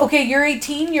 it's like, okay, you're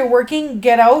 18, you're working,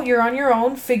 get out, you're on your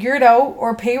own, figure it out,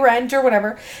 or pay rent or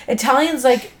whatever. Italians,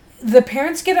 like, the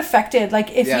parents get affected.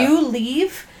 Like, if you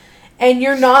leave and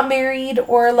you're not married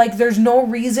or, like, there's no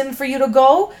reason for you to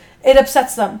go, it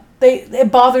upsets them.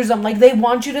 It bothers them. Like, they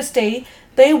want you to stay.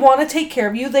 They want to take care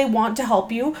of you. They want to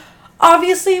help you.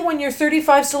 Obviously, when you're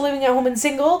 35 still living at home and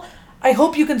single, I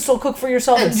hope you can still cook for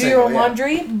yourself and do your own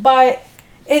laundry, but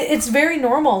it's very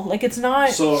normal. Like, it's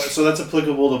not... So that's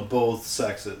applicable to both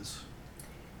sexes,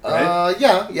 right?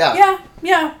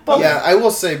 Yeah. But I will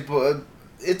say, but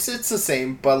it's the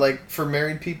same, but, like, for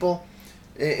married people,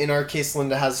 in our case,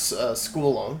 Linda has a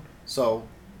school loan, so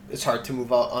it's hard to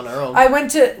move out on our own. I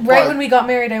went to... when we got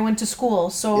married, I went to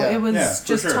school, so it was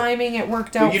just sure. timing. It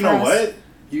worked out for us. But you know what?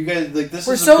 You guys, like, this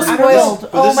We're is so spoiled.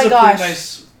 Oh my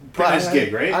gosh. Pretty nice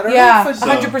gig, right? I don't know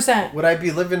if 100%. Would I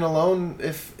be living alone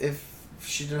if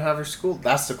she didn't have her school?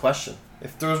 That's the question.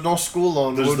 If there was no school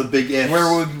loan, there's the big ifs.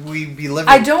 Where would we be living?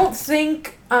 I don't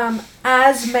think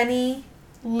as many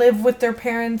live with their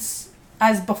parents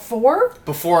as before.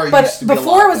 Before it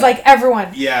was like everyone.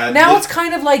 Yeah. Now it's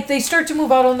kind of like they start to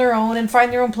move out on their own and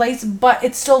find their own place, but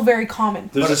it's still very common.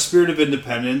 There's a spirit of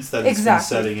independence that's been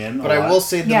setting in. But I will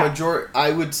say majority. I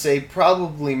would say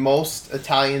probably most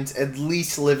Italians at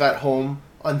least live at home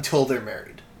until they're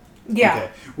married. Yeah.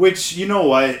 Okay. Which, you know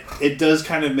what, it does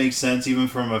kind of make sense even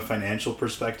from a financial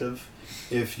perspective.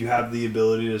 If you have the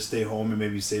ability to stay home and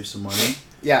maybe save some money.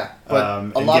 Yeah,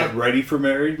 but and get ready for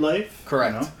married life.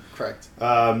 Correct. You know? Correct.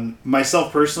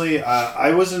 Myself personally,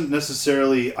 I wasn't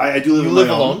necessarily. I do live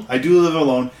alone. I do live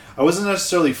alone. I wasn't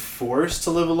necessarily forced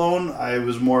to live alone. I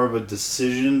was more of a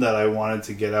decision that I wanted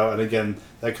to get out, and again,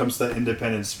 that comes to that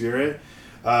independent spirit.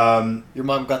 Your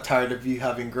mom got tired of you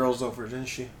having girls over, didn't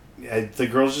she? Yeah, the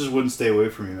girls just wouldn't stay away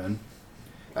from me, man.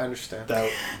 I understand.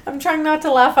 I'm trying not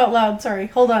to laugh out loud. Sorry,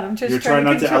 hold on. I'm just. You're trying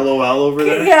not to LOL over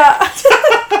there. Yeah.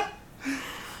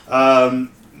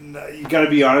 You gotta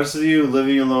be honest with you,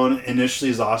 living alone initially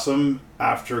is awesome.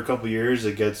 After a couple years,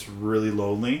 it gets really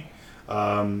lonely.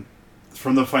 From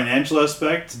the financial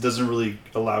aspect, it doesn't really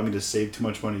allow me to save too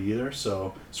much money either,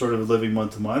 so sort of living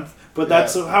month to month. But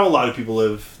that's how a lot of people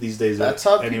live these days. That's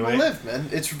how people live, man.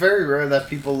 It's very rare that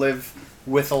people live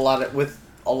with a lot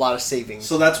of savings.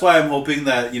 So that's why I'm hoping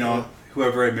that,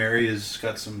 whoever I marry has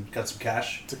got some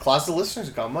cash. The closet listener's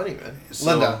got money, man.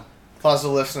 So, Linda. Closet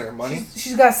listener, money.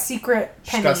 She's got secret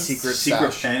pennies. She's got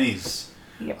secret pennies.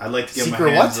 Yep. I'd like to get my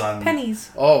hands on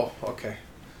pennies. Oh, okay.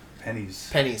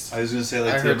 Pennies. I was gonna say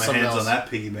I'd like to get my hands on that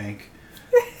piggy bank.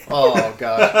 Oh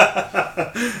god.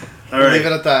 All right. Leave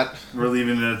it at that. We're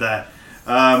leaving it at that.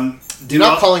 You're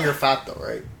not calling her fat though,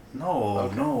 right?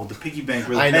 No, the piggy bank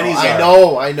where the I pennies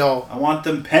know. I want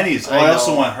them pennies. I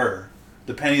also want her.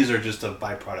 The pennies are just a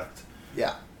byproduct.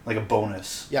 Yeah. Like a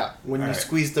bonus. Yeah. When you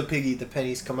squeeze the piggy, the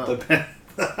pennies come out.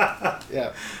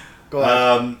 Yeah. Go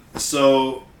ahead.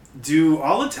 So, do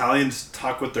all Italians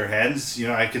talk with their hands?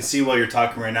 I can see while you're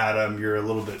talking right now, Adam, you're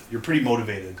pretty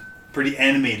motivated. Pretty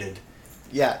animated.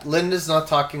 Yeah. Linda's not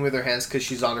talking with her hands because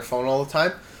she's on her phone all the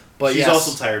time. But she's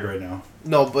also tired right now.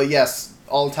 No, but yes,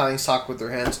 all Italians talk with their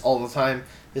hands all the time.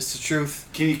 It's the truth.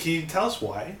 Can you tell us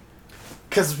why?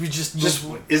 Because we just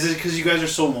is it because you guys are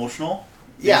so emotional?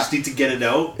 You just need to get it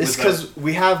out? It's because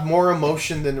we have more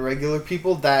emotion than regular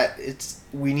people that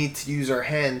we need to use our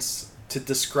hands to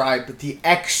describe the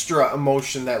extra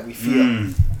emotion that we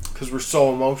feel. Because we're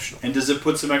so emotional. And does it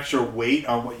put some extra weight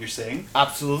on what you're saying?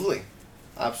 Absolutely.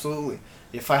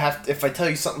 If I tell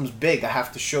you something's big, I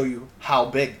have to show you how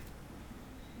big.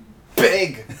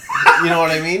 Big! You know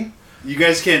what I mean? You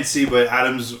guys can't see, but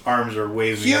Adam's arms are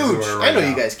waving huge. Everywhere right I know now.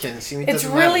 You guys can't see me. It's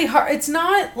really hard. It's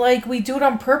not like we do it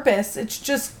on purpose. It's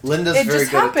just Linda's very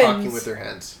good at talking with her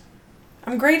hands.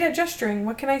 I'm great at gesturing.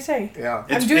 What can I say? Yeah.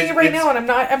 I'm doing it right now,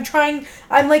 and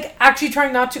I'm like actually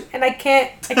trying not to, and I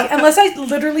can't unless I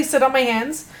literally sit on my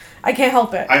hands. I can't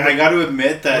help it. I got to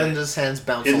admit that Linda's hands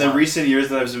bounce in a the lot. recent years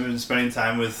that I've been spending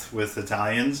time with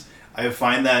Italians, I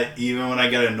find that even when I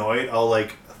get annoyed, I'll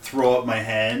like throw up my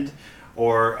hand,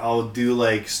 or I'll do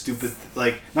like stupid,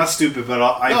 like not stupid, but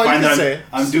I find that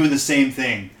I'm doing the same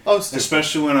thing. Oh, stupid.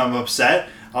 Especially when I'm upset,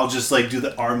 I'll just like do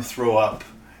the arm throw up,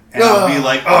 and I'll be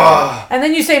like, oh. And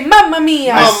then you say, "Mamma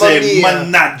mia!" I say,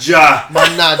 "Managgia."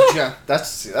 Managgia.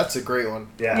 That's a great one.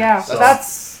 Yeah. So,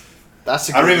 that's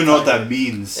a I don't great even know what Italian. that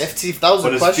means. If that was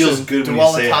but a question, it feels good do when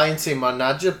all you say Italians say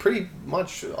managgia? Pretty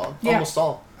much, almost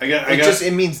all.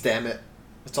 It means damn it.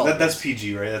 That's all. That's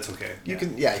PG, right? That's okay. You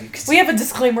can. We have a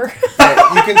disclaimer.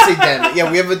 Yeah, you can say damn it.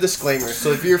 Yeah, we have a disclaimer.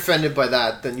 So if you're offended by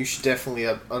that, then you should definitely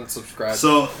unsubscribe.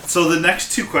 So the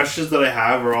next two questions that I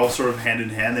have are all sort of hand in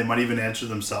hand. They might even answer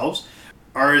themselves.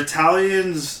 Are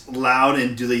Italians loud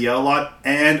and do they yell a lot?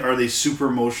 And are they super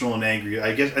emotional and angry?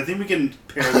 I think we can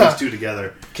pair these two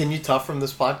together. Can you tough from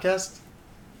this podcast?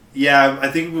 Yeah,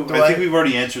 I think we've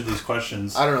already answered these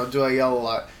questions. I don't know. Do I yell a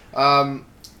lot?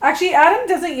 Actually, Adam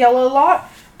doesn't yell a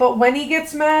lot, but when he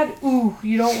gets mad,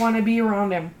 you don't want to be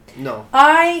around him. No.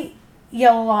 I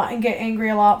yell a lot and get angry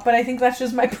a lot, but I think that's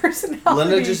just my personality.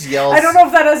 Linda just yells. I don't know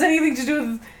if that has anything to do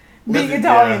with being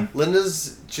Italian. Yeah.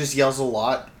 Linda's just yells a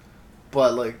lot,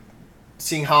 but like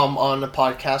seeing how I'm on a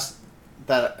podcast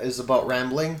that is about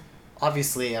rambling,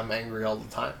 obviously I'm angry all the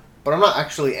time. But I'm not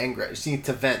actually angry. I just need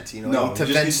to vent, I need to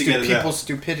vent people's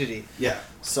stupidity. Yeah.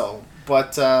 So,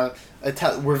 but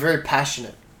we're very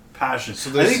passionate. Passion.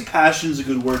 So I think passion's a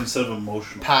good word instead of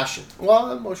emotional. Passion.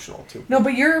 Well, emotional too. No,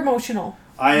 but you're emotional.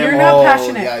 I am. You're not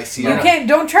passionate. Yeah, I see. You can't.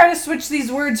 Don't try to switch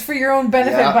these words for your own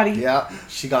benefit, buddy. Yeah,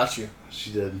 she got you.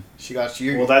 She did. She got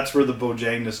you. Well, that's where the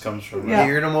Bojangness comes from. Right? Yeah,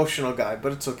 you're an emotional guy,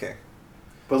 but it's okay.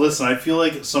 But listen, I feel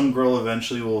like some girl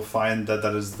eventually will find that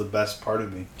is the best part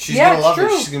of me. She's gonna love it.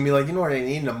 She's gonna be like, you know what? I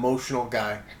need an emotional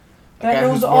guy. That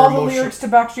knows all the lyrics to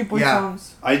Backstreet Boys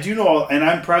songs. I do know, and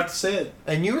I'm proud to say it.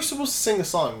 And you were supposed to sing a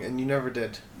song, and you never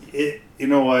did. You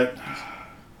know what?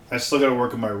 I still got to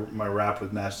work on my rap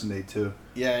with Nash Day too.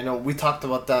 Yeah, I know. We talked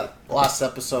about that last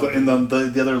episode. In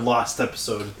the other lost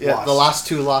episode. Yeah, the last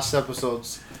two lost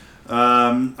episodes.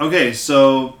 Okay,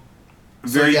 so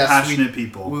very passionate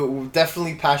people. We're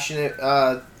definitely passionate.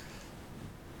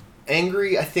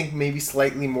 Angry, I think maybe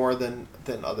slightly more than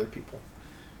other people.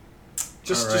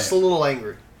 Just a little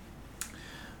angry.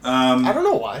 I don't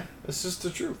know why. It's just the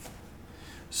truth.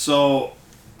 So,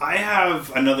 I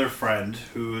have another friend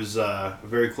who's a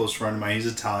very close friend of mine. He's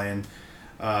Italian.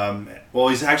 Well,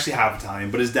 he's actually half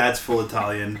Italian, but his dad's full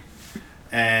Italian.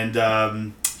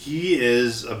 And he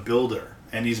is a builder,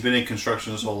 and he's been in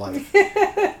construction his whole life.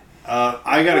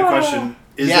 I got a question.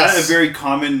 Is that a very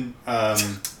common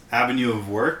avenue of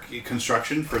work,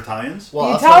 construction, for Italians?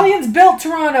 Well, the Italians built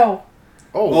Toronto.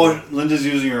 Oh, Linda's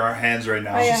using her hands right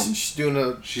now. I am. She's doing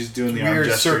the weird arm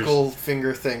gestures. circle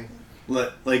finger thing.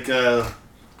 Like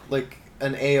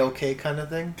an A-OK kind of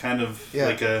thing? Kind of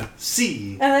like a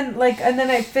C. And then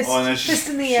I fist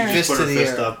in the air. She put her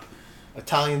fist up.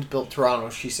 Italians built Toronto,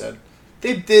 she said.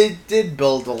 They did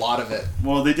build a lot of it.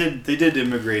 Well, they did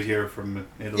immigrate here from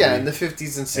Italy. Yeah, in the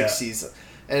 50s and 60s.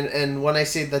 Yeah. And when I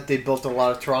say that they built a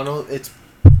lot of Toronto, it's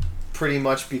pretty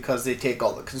much because they take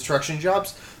all the construction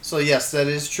jobs. So yes, that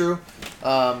is true.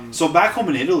 So back home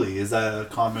in Italy, is that a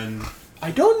common... I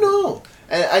don't know.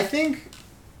 And I think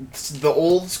the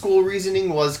old school reasoning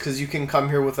was because you can come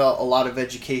here without a lot of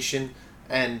education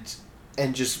and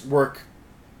just work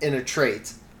in a trade,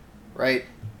 right?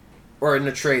 Or in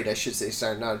a trade, I should say.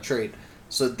 Sorry, not a trade.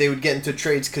 So they would get into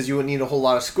trades because you wouldn't need a whole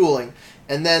lot of schooling.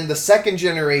 And then the second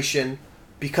generation,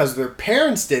 because their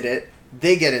parents did it,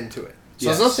 they get into it. So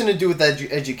it has nothing to do with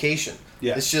education.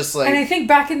 Yeah. It's just like... And I think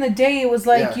back in the day, it was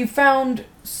like you found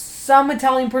some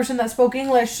Italian person that spoke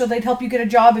English, so they'd help you get a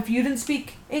job if you didn't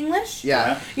speak English.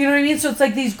 Yeah. You know what I mean? So it's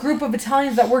like these group of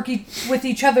Italians that work with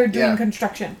each other doing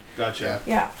construction. Gotcha.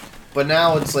 Yeah. But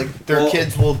now it's like their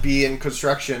kids will be in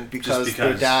construction because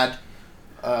their dad...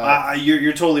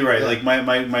 you're totally right. Yeah. Like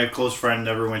my close friend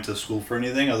never went to school for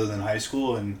anything other than high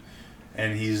school, and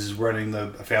he's running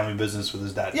a family business with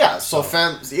his dad. Yeah,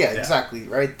 exactly,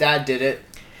 right? Dad did it.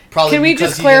 Probably. Can we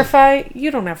just clarify?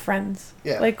 You don't have friends.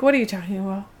 Yeah. Like, what are you talking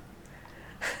about?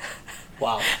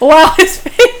 Wow. Wow, his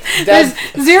face. There's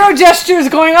zero gestures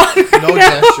going on right now. No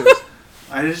gestures.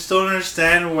 I just don't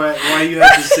understand why you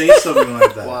have to say something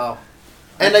like that. Wow.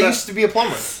 And I used to be a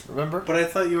plumber, remember? But I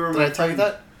thought you were... Did I tell you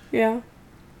that? Yeah.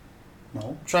 No.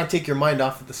 I'm trying to take your mind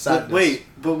off of the sadness.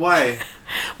 But why?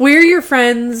 We're your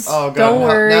friends. Oh, God. Don't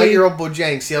worry. Now you're a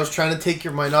Bojang. See, I was trying to take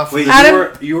your mind off. Wait,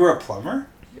 Adam, you were a plumber?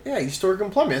 Yeah, I used to work in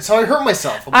plumbing. That's how I hurt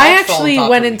myself. I actually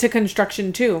went into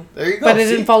construction too. There you go. But I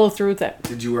didn't follow through with it.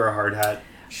 Did you wear a hard hat?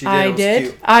 She did. I did.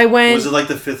 Cute. I went. Was it like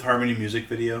the Fifth Harmony music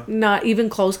video? Not even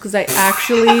close, because I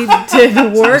actually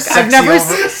did work.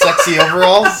 Sexy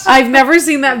overalls. I've never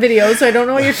seen that video, so I don't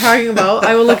know what you're talking about.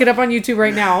 I will look it up on YouTube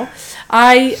right now.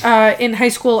 In high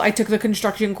school, I took the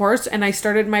construction course, and I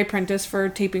started my apprentice for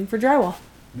taping for drywall.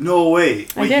 No way.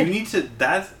 I Wait, did. you need to...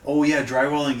 Oh, yeah,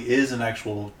 drywalling is an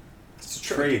actual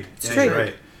trade. It's Yeah, trade. you're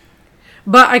right.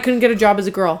 But I couldn't get a job as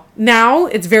a girl. Now,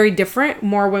 it's very different.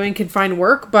 More women can find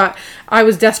work, but I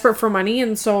was desperate for money,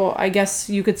 and so I guess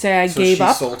you could say I gave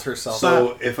up. She sold herself.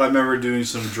 So, if I'm ever doing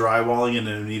some drywalling and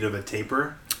in need of a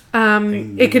taper...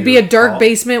 It could be a dark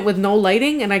basement with no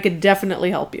lighting, and I could definitely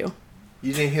help you.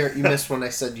 You didn't hear... You missed when I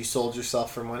said you sold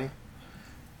yourself for money?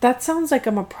 That sounds like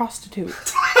I'm a prostitute.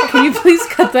 Can you please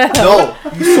cut that out?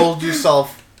 No, you sold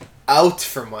yourself out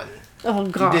for money. Oh,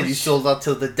 gosh. You did. You sold out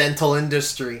to the dental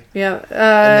industry.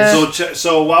 Yeah.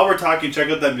 So while we're talking, check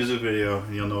out that music video,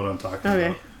 and you'll know what I'm talking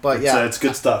about. But It's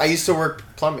good stuff. I used to work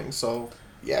plumbing, so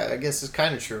yeah, I guess it's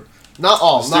kind of true. Not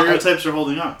all. Stereotypes are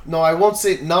holding up. No, I won't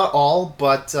say not all,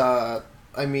 but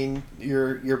I mean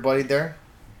your buddy there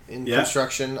in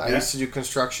construction. I used to do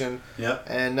construction. Yeah.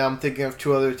 And now I'm thinking of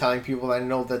 2 other Italian people I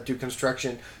know that do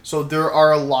construction. So there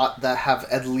are a lot that have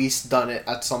at least done it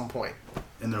at some point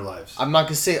In their lives. I'm not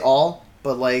gonna say all,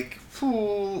 but like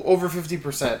over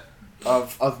 50%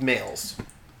 of males.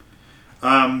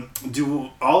 Do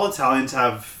all Italians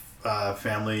have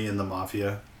family in the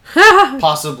mafia?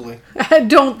 Possibly. I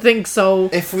don't think so.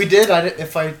 If we did,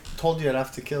 if I told you, I'd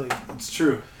have to kill you. It's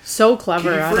true. So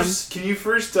clever, Adam. Can you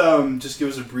first just give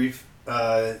us a brief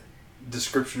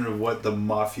description of what the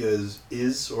mafia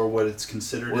is or what it's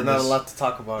considered? We're not allowed to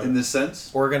talk about it. In this sense?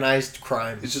 Organized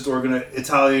crime. It's just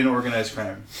Italian organized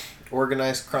crime.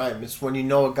 Organized crime. It's when you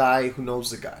know a guy who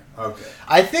knows a guy. Okay.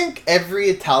 I think every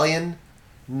Italian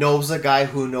knows a guy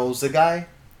who knows a guy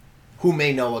who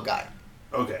may know a guy.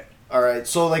 Okay. Alright,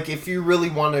 so like if you really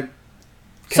want to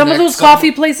Some of those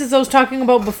coffee places I was talking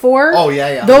about before. Oh,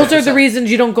 yeah. Those are the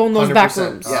reasons you don't go in those back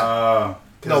rooms. Yeah.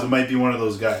 Because it might be one of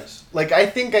those guys. Like, I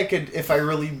think I could, if I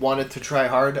really wanted to try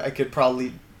hard, I could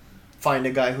probably find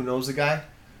a guy who knows a guy.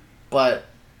 But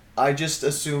I just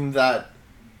assume that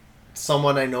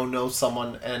someone I know knows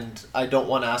someone, and I don't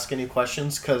want to ask any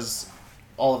questions because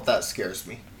all of that scares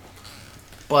me.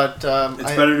 But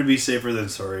it's better to be safer than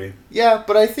sorry. Yeah,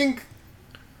 but I think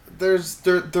there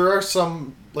are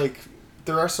some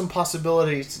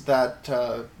possibilities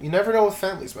that you never know with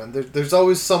families, man. There's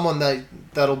always someone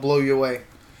that'll blow you away.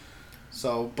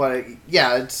 So, but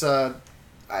yeah, it's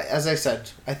as I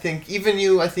said, I think even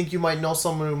you. I think you might know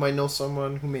someone who might know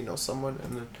someone who may know someone,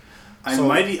 and then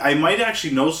I might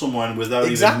actually know someone without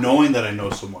even knowing that I know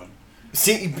someone.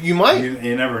 See, you might.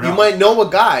 You never know. You might know a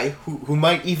guy who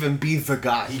might even be the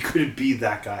guy. He could be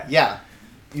that guy. Yeah,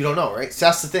 you don't know, right? So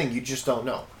that's the thing. You just don't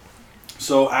know.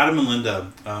 So Adam and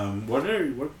Linda,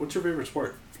 what's your favorite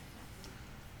sport?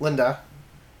 Linda,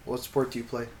 what sport do you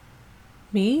play?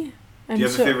 Me? Do you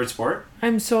have a favorite sport?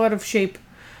 I'm so out of shape.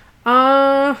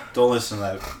 Don't listen to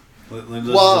that.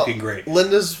 Linda's looking great.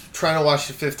 Linda's trying to watch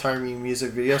the Fifth Harmony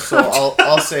music video, so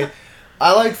I'll say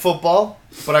I like football,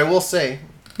 but I will say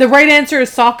the right answer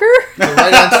is soccer. The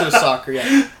right answer is soccer.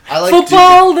 Yeah, I like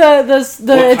football.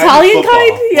 The Italian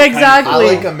kind. Yeah, exactly.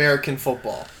 I like American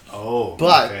football. Oh,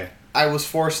 but okay. I was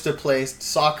forced to play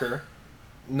soccer,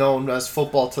 known as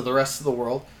football to the rest of the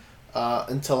world,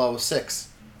 until I was 6.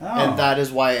 Oh. And that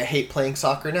is why I hate playing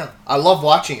soccer now. I love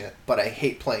watching it, but I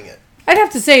hate playing it. I'd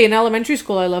have to say, in elementary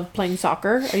school, I loved playing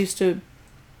soccer.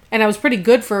 And I was pretty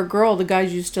good for a girl. The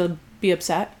guys used to be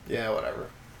upset. Yeah, whatever.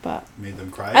 But made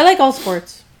them cry. I like all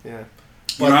sports. Yeah.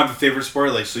 You don't have a favorite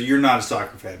sport? So you're not a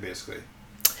soccer fan, basically.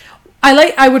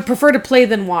 I would prefer to play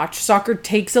than watch. Soccer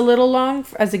takes a little long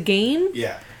as a game.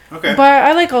 Yeah. Okay. But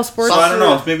I like all sports. So I don't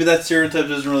know. Maybe that stereotype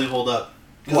doesn't really hold up.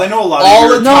 Because I know a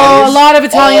lot of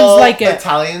Italians like it.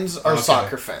 Italians are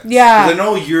soccer fans. Yeah. Because I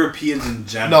know Europeans in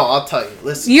general. No, I'll tell you.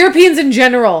 Listen. Europeans in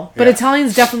general, but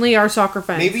Italians definitely are soccer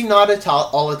fans. Maybe not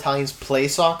all Italians play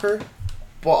soccer,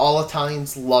 but all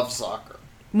Italians love soccer.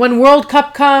 When World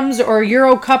Cup comes or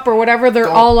Euro Cup or whatever, they're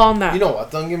all on that. You know what?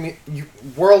 Don't give me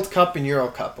World Cup and Euro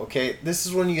Cup, okay? This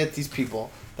is when you get these people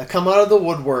that come out of the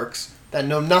woodworks that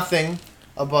know nothing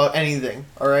about anything,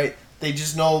 all right? They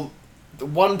just know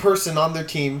one person on their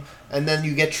team, and then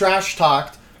you get trash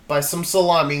talked by some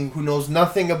salami who knows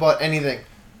nothing about anything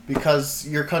because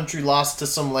your country lost to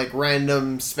some like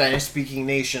random Spanish speaking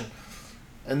nation.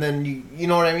 and then you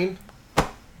know what I mean?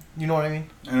 You know what I mean?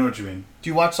 I know what you mean. Do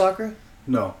you watch soccer?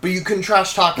 No. But you can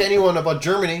trash talk anyone about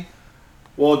Germany.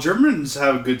 Well, Germans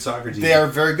have a good soccer team. They are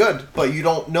very good, but you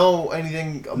don't know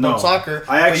anything about soccer.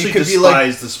 I actually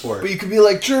despise the sport. But you could be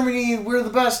like, Germany, we're the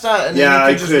best at, and then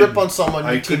you could just rip on someone.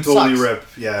 I could totally rip.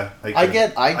 Yeah, I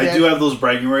get. I do have those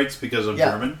bragging rights because of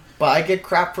German. But I get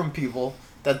crap from people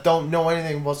that don't know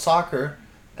anything about soccer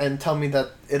and tell me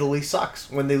that Italy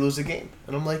sucks when they lose a game,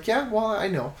 and I'm like, yeah, well, I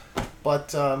know,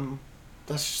 but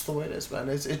that's just the way it is, man.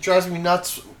 It drives me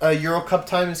nuts. Euro Cup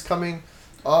time is coming.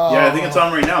 Yeah, I think it's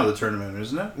on right now, the tournament,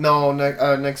 isn't it? No,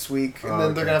 next week. And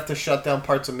then they're going to have to shut down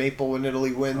parts of Maple when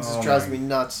Italy wins. It drives me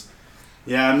nuts.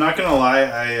 Yeah, I'm not going to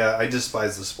lie. I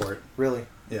despise the sport. Really?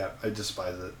 Yeah, I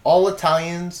despise it. All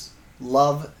Italians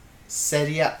love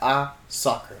Serie A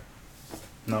soccer.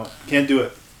 No, can't do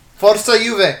it. Forza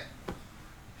Juve.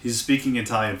 He's speaking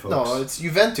Italian, folks. No, it's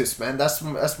Juventus, man.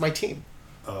 That's my team.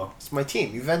 Oh. It's my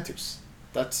team, Juventus.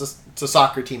 It's a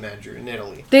soccer team, Andrew, in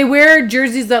Italy. They wear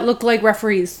jerseys that look like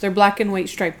referees. They're black and white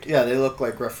striped. Yeah, they look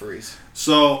like referees.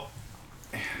 So,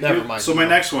 never mind. So my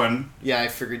next one. Yeah, I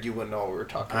figured you wouldn't know what we were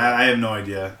talking about. I have no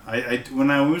idea.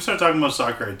 When we start talking about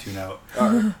soccer, I tune out.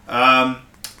 All right.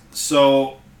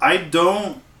 So I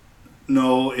don't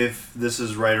know if this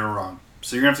is right or wrong.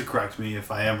 So you're gonna have to correct me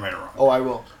if I am right or wrong. Oh, I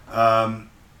will.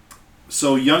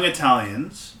 So young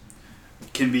Italians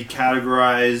can be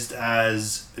categorized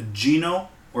as Gino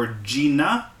or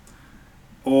Gina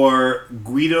or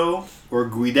Guido or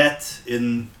Guidette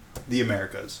in the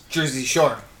Americas. Jersey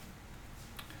Shore.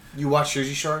 You watch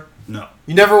Jersey Shore? No.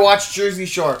 You never watched Jersey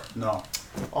Shore? No.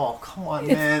 Oh, come on,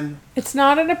 man. It's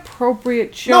not an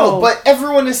appropriate show. No, but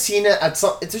everyone has seen it at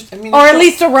some... or at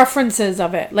least the references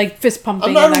of it, like fist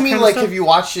pumping. I don't mean like have you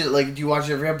watched it, like do you watch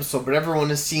every episode, but everyone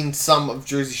has seen some of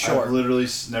Jersey Shore. I've literally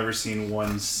never seen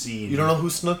one scene. You don't know who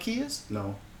Snooki is?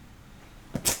 No.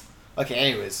 Okay,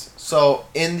 anyways. So,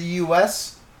 in the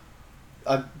U.S.,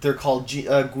 they're called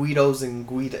Guidos and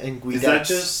Guidettes. Is that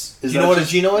just... Do you know what a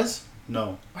Gino is?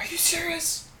 No. Are you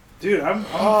serious? Dude, I'm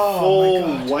full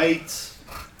white...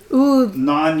 Ooh.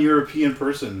 Non-European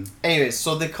person. Anyways,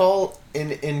 so they call in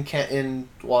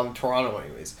Toronto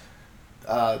anyways,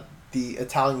 the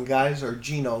Italian guys are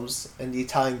Ginos and the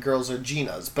Italian girls are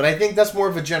Ginas. But I think that's more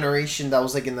of a generation that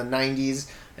was like in the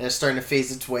 90s and it's starting to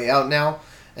phase its way out now.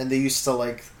 And they used to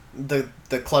like the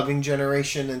clubbing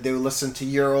generation and they would listen to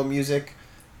Euro music.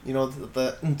 You know, I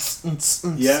love and me I'm some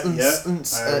dancing,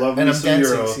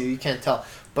 Euro. so you can't tell.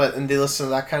 And they listen to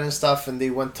that kind of stuff and they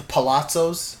went to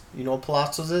Palazzos. You know what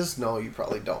Palazzos is? No, you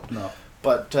probably don't. No.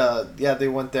 But yeah, they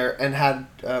went there and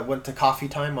went to Coffee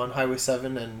Time on Highway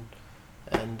 7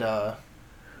 and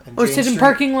or sit in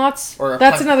parking lots.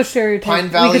 That's another stereotype. Pine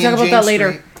Valley. We can talk about that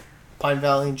later. Street. Pine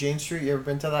Valley and Jane Street. You ever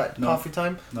been to that Coffee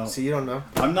Time? No. See, you don't know.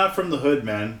 I'm not from the hood,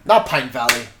 man. Not Pine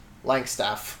Valley.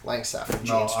 Langstaff and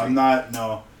Jane Street. I'm not.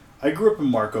 No, I grew up in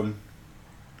Markham.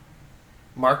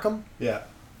 Markham? Yeah.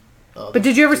 Oh, but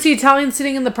did you ever see Italians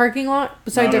sitting in the parking lot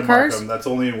beside Not their in cars? Markham. That's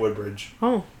only in Woodbridge.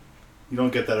 Oh. You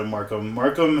don't get that in Markham.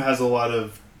 Markham has a lot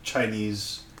of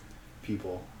Chinese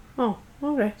people. Oh,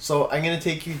 okay. So I'm going to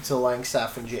take you to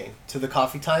Langstaff and Jane, to the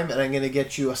Coffee Time, and I'm going to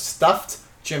get you a stuffed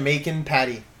Jamaican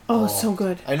patty. Oh, so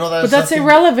good. I know that. But that's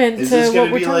irrelevant to what we're talking about. Is this going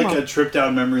to be like a trip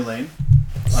down memory lane?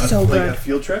 So good. Like a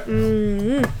field trip?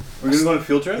 Mm-hmm. We're going to go on a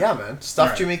field trip? Yeah, man.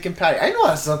 Stuffed Jamaican patty. I know it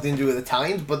has something to do with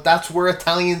Italians, but that's where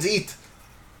Italians eat.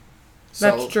 So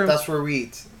that's true. That's where we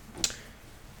eat.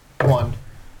 One.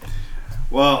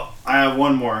 Well, I have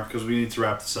one more because we need to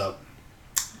wrap this up.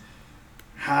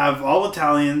 Have all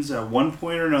Italians at one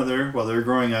point or another while they're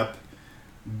growing up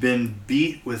been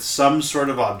beat with some sort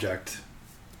of object?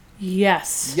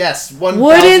 Yes. Yes, 1,000%.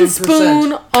 Wooden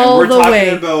spoon all the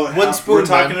way. We're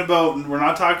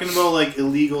not talking about like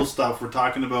illegal stuff. We're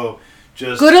talking about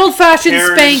just good old fashioned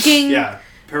spanking. Yeah,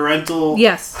 parental.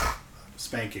 Yes.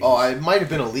 Spanking. Oh, it might have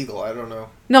been illegal. I don't know.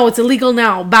 No, it's illegal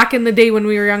now. Back in the day when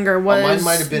we were younger, mine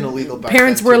might have been illegal.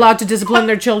 Parents were allowed to discipline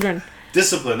their children.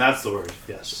 Discipline, that's the word.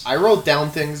 Yes. I wrote down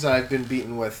things that I've been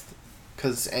beaten with,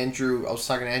 because I was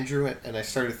talking to Andrew, and I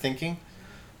started thinking.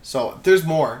 So there's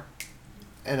more,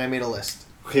 and I made a list.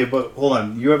 Okay, but hold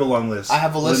on. You have a long list. I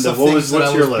have a list Linda, of things.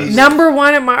 What's your list? Number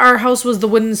one at our house was the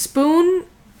wooden spoon.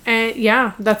 And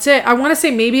yeah, that's it. I want to say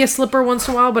maybe a slipper once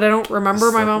in a while, but I don't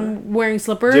remember my mom wearing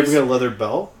slippers. Did you ever get a leather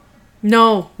belt?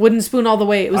 No, wooden spoon all the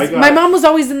way. It was my mom was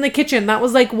always in the kitchen. That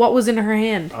was like what was in her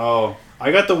hand. Oh,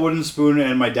 I got the wooden spoon,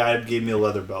 and my dad gave me a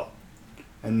leather belt,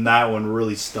 and that one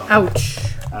really stung. Ouch.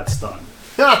 That stung.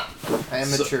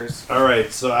 Amateurs. So, all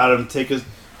right, so Adam,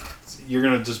 you're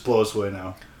gonna just blow us away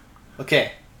now.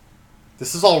 Okay,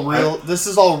 this is all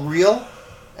real.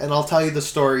 and I'll tell you the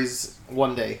stories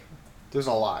one day. There's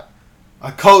a lot.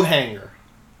 A coat hanger.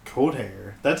 Coat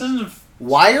hanger? That doesn't...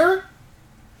 Wire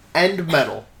and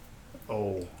metal.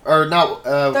 Oh. Or not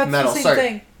That's metal, the same sorry.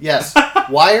 thing. Yes.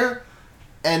 Wire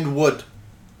and wood.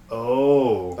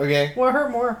 Oh. Okay? What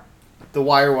hurt more? The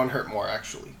wire one hurt more,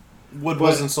 actually. Wood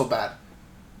wasn't so bad.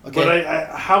 Okay? But I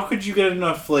how could you get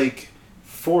enough, like,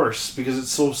 force? Because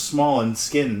it's so small and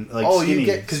skinny. you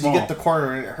get the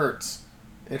corner and it hurts.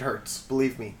 It hurts,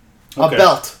 believe me. Okay. A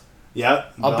belt. Yeah.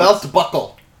 A belt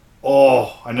buckle.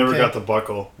 Oh, I never got the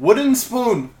buckle. Wooden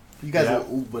spoon. You guys have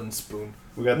wooden spoon.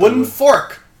 We got wooden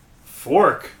fork.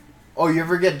 Fork. Oh, you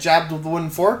ever get jabbed with a wooden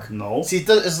fork? No. See,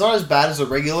 it's not as bad as a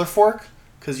regular fork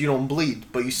because you don't bleed,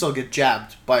 but you still get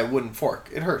jabbed by a wooden fork.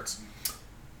 It hurts.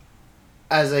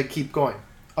 As I keep going.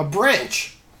 A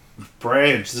branch.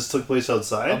 Branch. This took place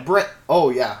outside? Oh,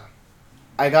 yeah.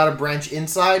 I got a branch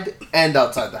inside and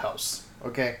outside the house.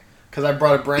 Okay? Because I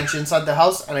brought a branch inside the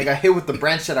house and I got hit with the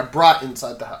branch that I brought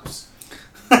inside the house.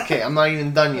 Okay, I'm not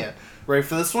even done yet. Ready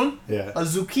for this one? Yeah. A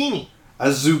zucchini. A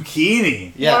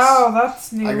zucchini? Yes. Wow,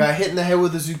 that's new. I got hit in the head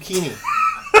with a zucchini.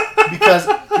 Because,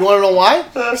 you want to know why?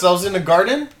 Because I was in the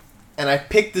garden and I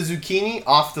picked the zucchini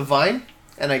off the vine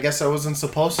and I guess I wasn't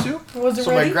supposed to. Was it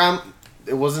so ready?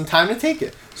 It wasn't time to take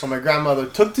it. So my grandmother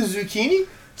took the zucchini,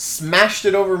 smashed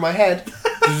it over my head.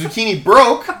 The zucchini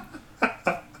broke,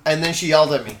 and then she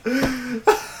yelled at me.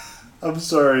 I'm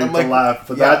sorry to laugh,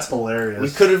 but that's hilarious. We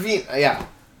could have eaten,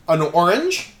 an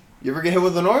orange. You ever get hit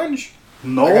with an orange?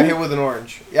 No. I got hit with an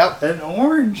orange. Yep. An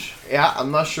orange? Yeah,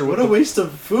 I'm not sure what a waste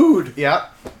of food. Yeah.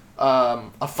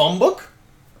 A phone book.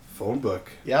 Phone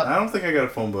book? Yeah. I don't think I got a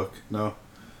phone book. No.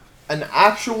 An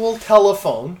actual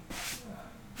telephone.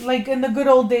 Like in the good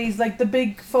old days, like the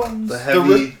big phones. The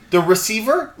heavy... The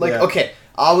receiver? Okay,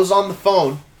 I was on the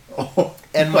phone,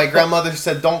 and my grandmother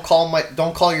said, don't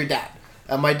call your dad.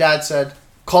 And my dad said,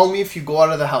 call me if you go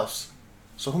out of the house.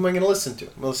 So who am I going to listen to?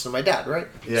 I'm going to listen to my dad, right?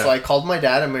 Yeah. So I called my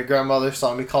dad, and my grandmother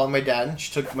saw me calling my dad, and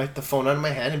she took the phone out of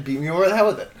my hand and beat me over the head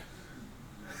with it.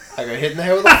 I got hit in the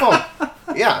head with the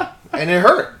phone. Yeah, and it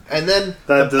hurt. And then...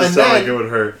 That does sound like it would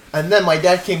hurt. And then my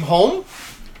dad came home.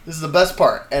 This is the best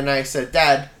part. And I said,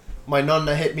 Dad, my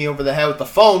nonna hit me over the head with the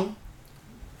phone.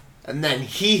 And then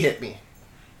he hit me.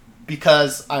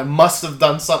 Because I must have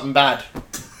done something bad.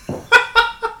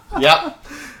 Yep.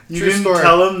 You didn't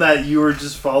tell him that you were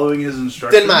just following his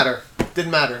instructions?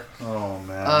 Didn't matter. Oh,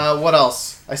 man. What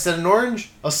else? I said an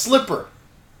orange. A slipper.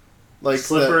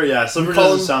 Slipper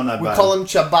doesn't sound that bad. We call them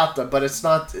ciabatta, but it's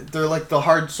not. They're like the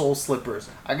hard sole slippers.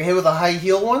 I got hit with a high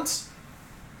heel once.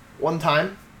 One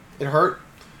time. It hurt.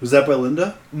 Was that by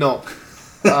Linda? No.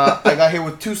 I got hit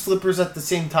with 2 slippers at the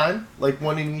same time. Like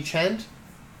one in each hand.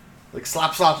 Like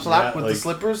slap with the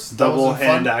slippers. Double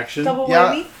hand action. Double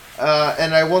whammy?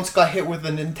 And I once got hit with a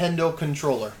Nintendo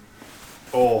controller.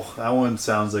 Oh, that one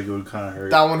sounds like it would kind of hurt.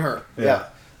 That one hurt. Yeah.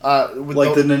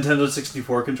 The Nintendo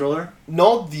 64 controller?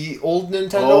 No, the old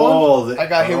Nintendo one. I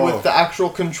got hit with the actual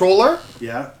controller.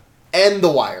 Yeah. And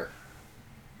the wire.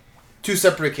 2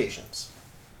 separate occasions.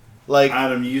 Like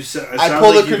Adam, you said I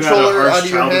pulled the controller out of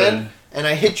your hand and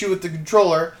I hit you with the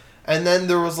controller, and then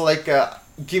there was like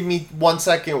give me 1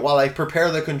 second while I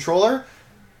prepare the controller.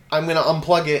 I'm gonna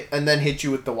unplug it and then hit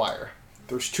you with the wire.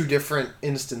 There's 2 different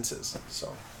instances.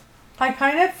 So I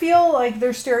kind of feel like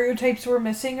there's stereotypes we're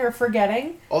missing or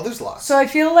forgetting. Oh, there's lots. So I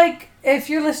feel like if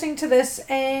you're listening to this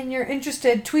and you're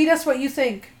interested, tweet us what you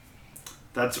think.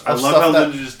 I love how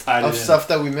Linda just tied it in. Of stuff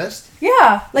that we missed?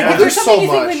 Yeah. If there's something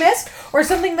you think we missed, or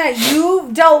something that you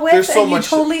dealt with and you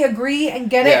totally agree and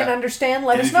get it and understand,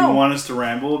 let us know. And if you want us to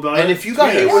ramble about it, and if you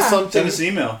got hit with something, send us an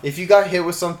email. If you got hit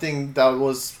with something that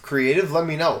was creative, let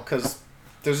me know, because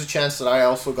there's a chance that I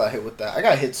also got hit with that. I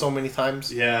got hit so many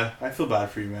times. Yeah, I feel bad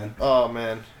for you, man. Oh,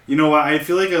 man. You know what? I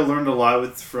feel like I learned a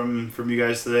lot from you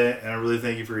guys today, and I really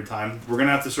thank you for your time. We're going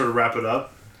to have to sort of wrap it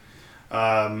up.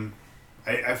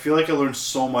 I feel like I learned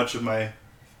so much of my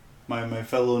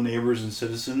fellow neighbors and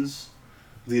citizens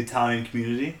of the Italian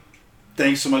community.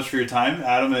 Thanks so much for your time,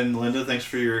 Adam and Linda. Thanks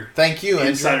for your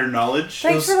insider knowledge.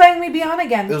 Thanks for letting me be on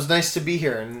again. It was nice to be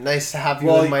here and nice to have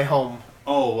you in my home.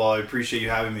 Oh, well, I appreciate you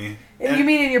having me. You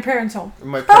mean in your parents' home? In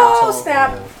my parents' home. Oh,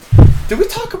 snap. Did we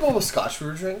talk about what scotch we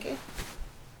were drinking?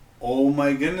 Oh,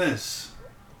 my goodness.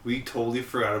 We totally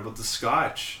forgot about the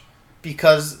scotch.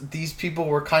 Because these people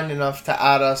were kind enough to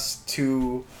add us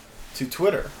to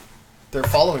Twitter. They're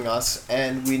following us,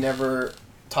 and we never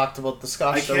talked about the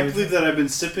scotch. I can't believe that I've been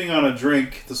sipping on a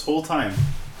drink this whole time.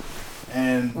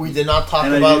 And we did not talk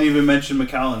about... And I didn't even mention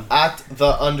Macallan.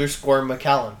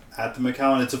 @_Macallan. At the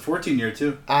Macallan. It's a 14-year,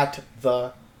 too.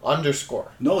 @the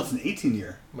Underscore. No, it's an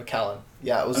 18-year. McAllen.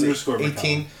 Yeah, it was Underscore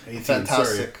 18. 18.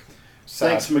 Fantastic.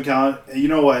 Thanks, McAllen. You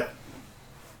know what?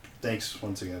 Thanks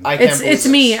once again. It's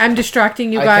me. I'm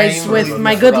distracting you guys with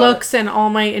my good looks and all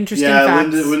my interesting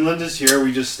facts. When Linda's here,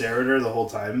 we just stare at her the whole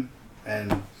time,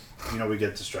 and we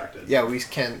get distracted. Yeah, we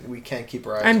can't keep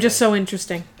our eyes. I'm just so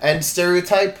interesting. And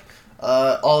stereotype,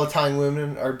 all Italian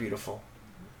women are beautiful.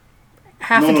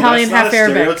 Half Italian, half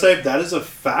Arabic. Stereotype. That is a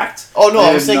fact. Oh no,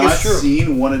 I was saying it's true. I've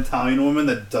seen one Italian woman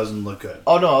that doesn't look good.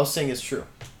 Oh no, I was saying it's true.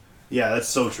 Yeah, that's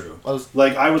so true.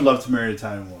 I would love to marry an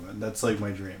Italian woman. That's like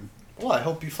my dream. Well, I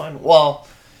hope you find. Well,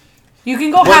 you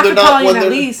can go half Italian at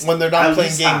least when they're not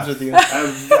playing games with you.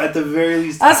 At the very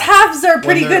least, us halves are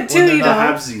pretty good too. You know,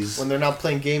 halvesies. When they're not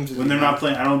playing games. When they're not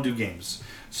playing, I don't do games.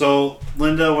 So,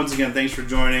 Linda, once again, thanks for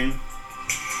joining.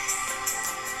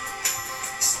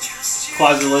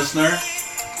 Closet listener,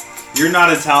 you're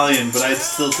not Italian, but I'd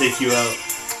still take you out.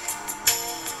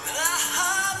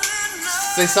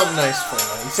 Say something nice for me.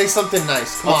 Say something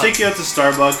nice. Come I'll on. take you out to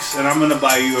Starbucks, and I'm gonna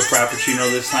buy you a Frappuccino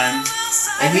this time.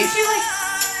 I think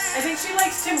she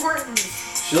likes Tim Hortons.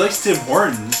 She likes Tim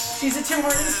Hortons. She's a Tim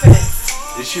Hortons fan.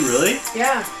 Is she really?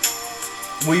 Yeah.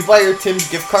 Will you buy her Tim's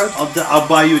gift card? I'll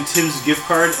buy you a Tim's gift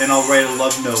card, and I'll write a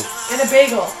love note. And a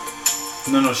bagel.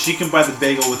 No, she can buy the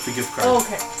bagel with the gift card. Oh,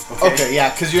 okay. Okay,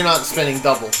 yeah, because you're not spending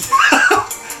double.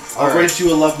 I'll write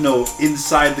you a love note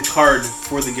inside the card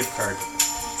for the gift card.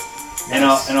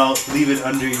 Nice. And I'll leave it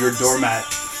under your doormat.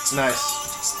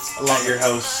 Nice. I love your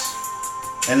house.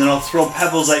 And then I'll throw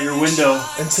pebbles at your window.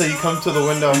 Until you come to the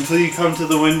window. Until you come to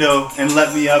the window and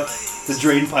let me up the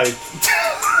drain pipe.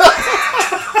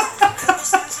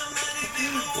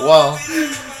 Well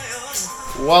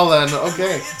then,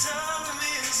 okay.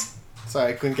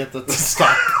 Sorry, I couldn't get that to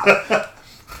stop.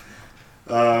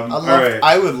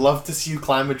 I would love to see you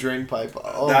climb a drain pipe.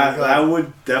 Oh my God. That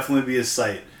would definitely be a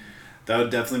sight. That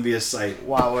would definitely be a sight.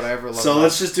 Wow, would I ever love that. So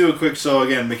let's just do a quick. So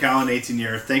again, McAllen,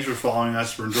 18-year. Thanks for following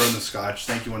us. We're enjoying the scotch.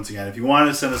 Thank you once again. If you want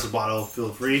to send us a bottle, feel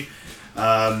free.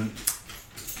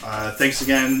 Thanks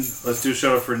again. Let's do a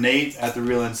shout out for Nate at the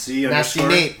Real NC. Nasty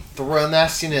Nate, the Royal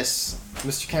Nastiness.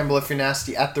 Mr. Campbell, if you're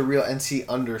nasty, at the Real NC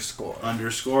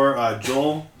 _.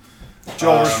 Joel,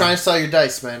 we're trying to sell your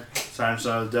dice, man. Trying to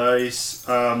sell the dice.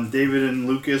 David and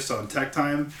Lucas on Tech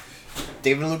Time.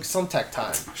 David and Lucas on Tech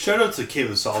Time. Shout out to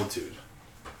Cave of Solitude.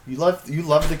 You love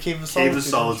the Cave of Solitude. Cave of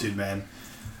Solitude, man.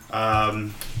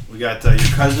 We got your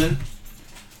cousin.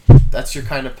 That's your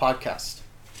kind of podcast.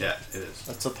 Yeah, it is.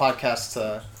 That's a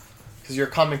podcast because you're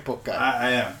a comic book guy. I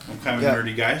am. I'm kind of a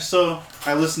nerdy guy, so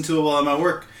I listen to it while I'm at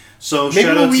work. So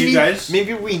shout out to you guys.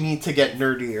 Maybe we need to get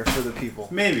nerdier for the people.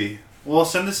 Maybe. Well,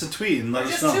 send us a tweet and let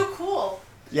us know. Just too cool.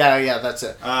 Yeah, that's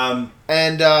it.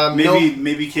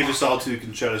 Maybe Cave of Solitude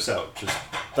can shut us out.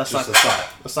 That's not a thought.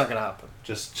 That's not gonna happen.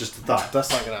 Just a thought. That's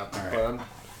not gonna happen. All right.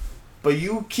 But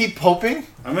you keep hoping.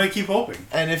 I'm gonna keep hoping.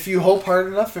 And if you hope hard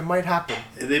enough, it might happen.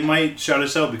 They might shut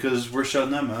us out because we're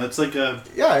shutting them out. It's like a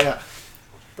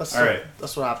That's all right.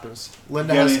 That's what happens.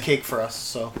 Linda has cake for us,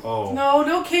 so. Oh.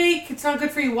 No cake. It's not good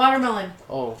for you. Watermelon.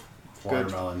 Oh.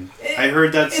 Watermelon. I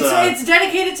heard that's. It's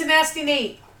dedicated to Nasty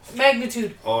Nate.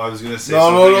 Magnitude. Oh, I was gonna say.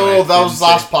 No. That was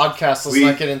last podcast. Let's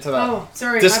not get into that. Oh,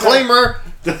 sorry. Disclaimer.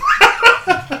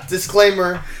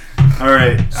 Disclaimer. All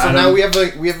right. So now we have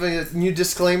a new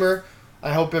disclaimer.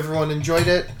 I hope everyone enjoyed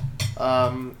it,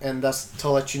 and that's to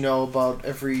let you know about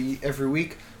every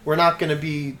week. We're not going to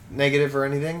be negative or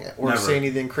anything or say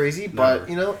anything crazy, but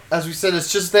as we said,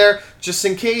 it's just there just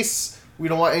in case. We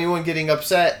don't want anyone getting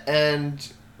upset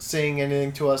and saying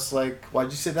anything to us like, "Why'd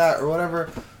you say that?" or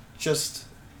whatever. Just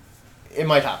it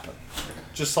might happen.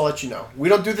 Just to let you know. We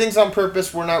don't do things on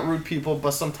purpose. We're not rude people,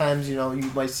 but sometimes, you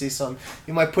might say something.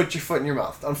 You might put your foot in your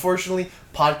mouth. Unfortunately,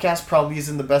 podcast probably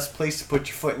isn't the best place to put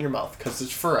your foot in your mouth because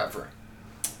it's forever.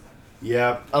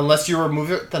 Yeah. Unless you remove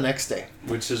it the next day.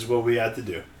 Which is what we had to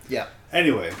do. Yeah.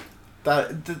 Anyway.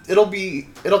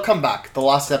 It'll come back. The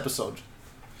last episode.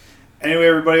 Anyway,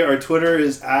 everybody, our Twitter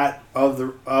is of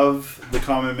the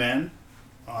Common Man.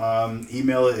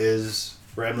 Email is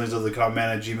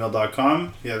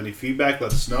ramblingsofthecommonman@gmail.com. If you have any feedback,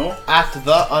 let us know. At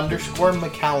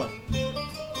 _McAllen.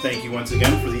 Thank you once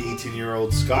again for the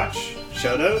 18-year-old Scotch.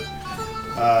 Shout out.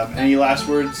 Any last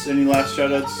words? Any last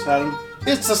shout outs, Adam?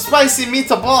 It's a spicy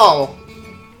meatball.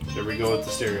 There we go with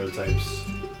the stereotypes.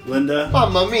 Linda.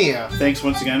 Mamma mia. Thanks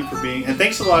once again for being, and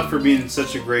thanks a lot for being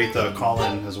such a great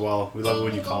call-in as well. We love it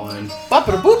when you call in.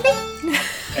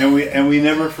 And we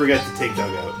never forget to take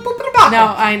Doug out.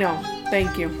 No, I know.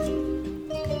 Thank you.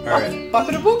 All right.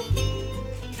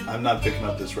 I'm not picking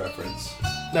up this reference.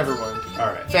 Never mind. All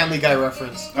right. Family Guy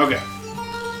reference. Okay.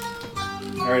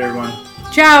 All right, everyone.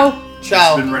 Ciao.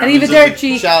 Ciao.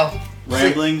 Arrivederci. Ciao.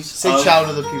 Ramblings. Say ciao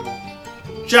to the people.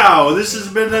 Ciao. This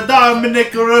has been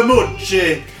Dominic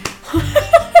Ramucci.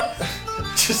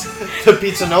 Just the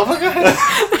Pizza Nova guy?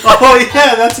 Oh,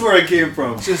 yeah, that's where I came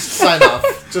from. Just sign off.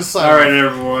 All right,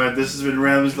 everyone. This has been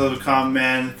Ramblings of the Common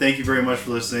Man. Thank you very much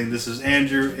for listening. This is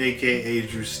Andrew, a.k.a.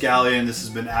 Drew Scallion. This has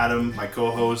been Adam, my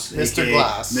co-host, Mr. a.k.a.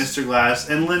 Glass. Mr. Glass.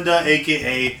 And Linda,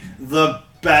 a.k.a. the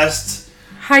best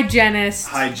hygienist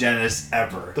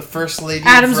ever. The First Lady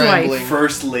Adam's of Rambling. wife.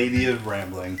 First Lady of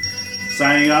Rambling.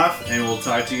 Signing off, and we'll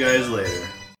talk to you guys later.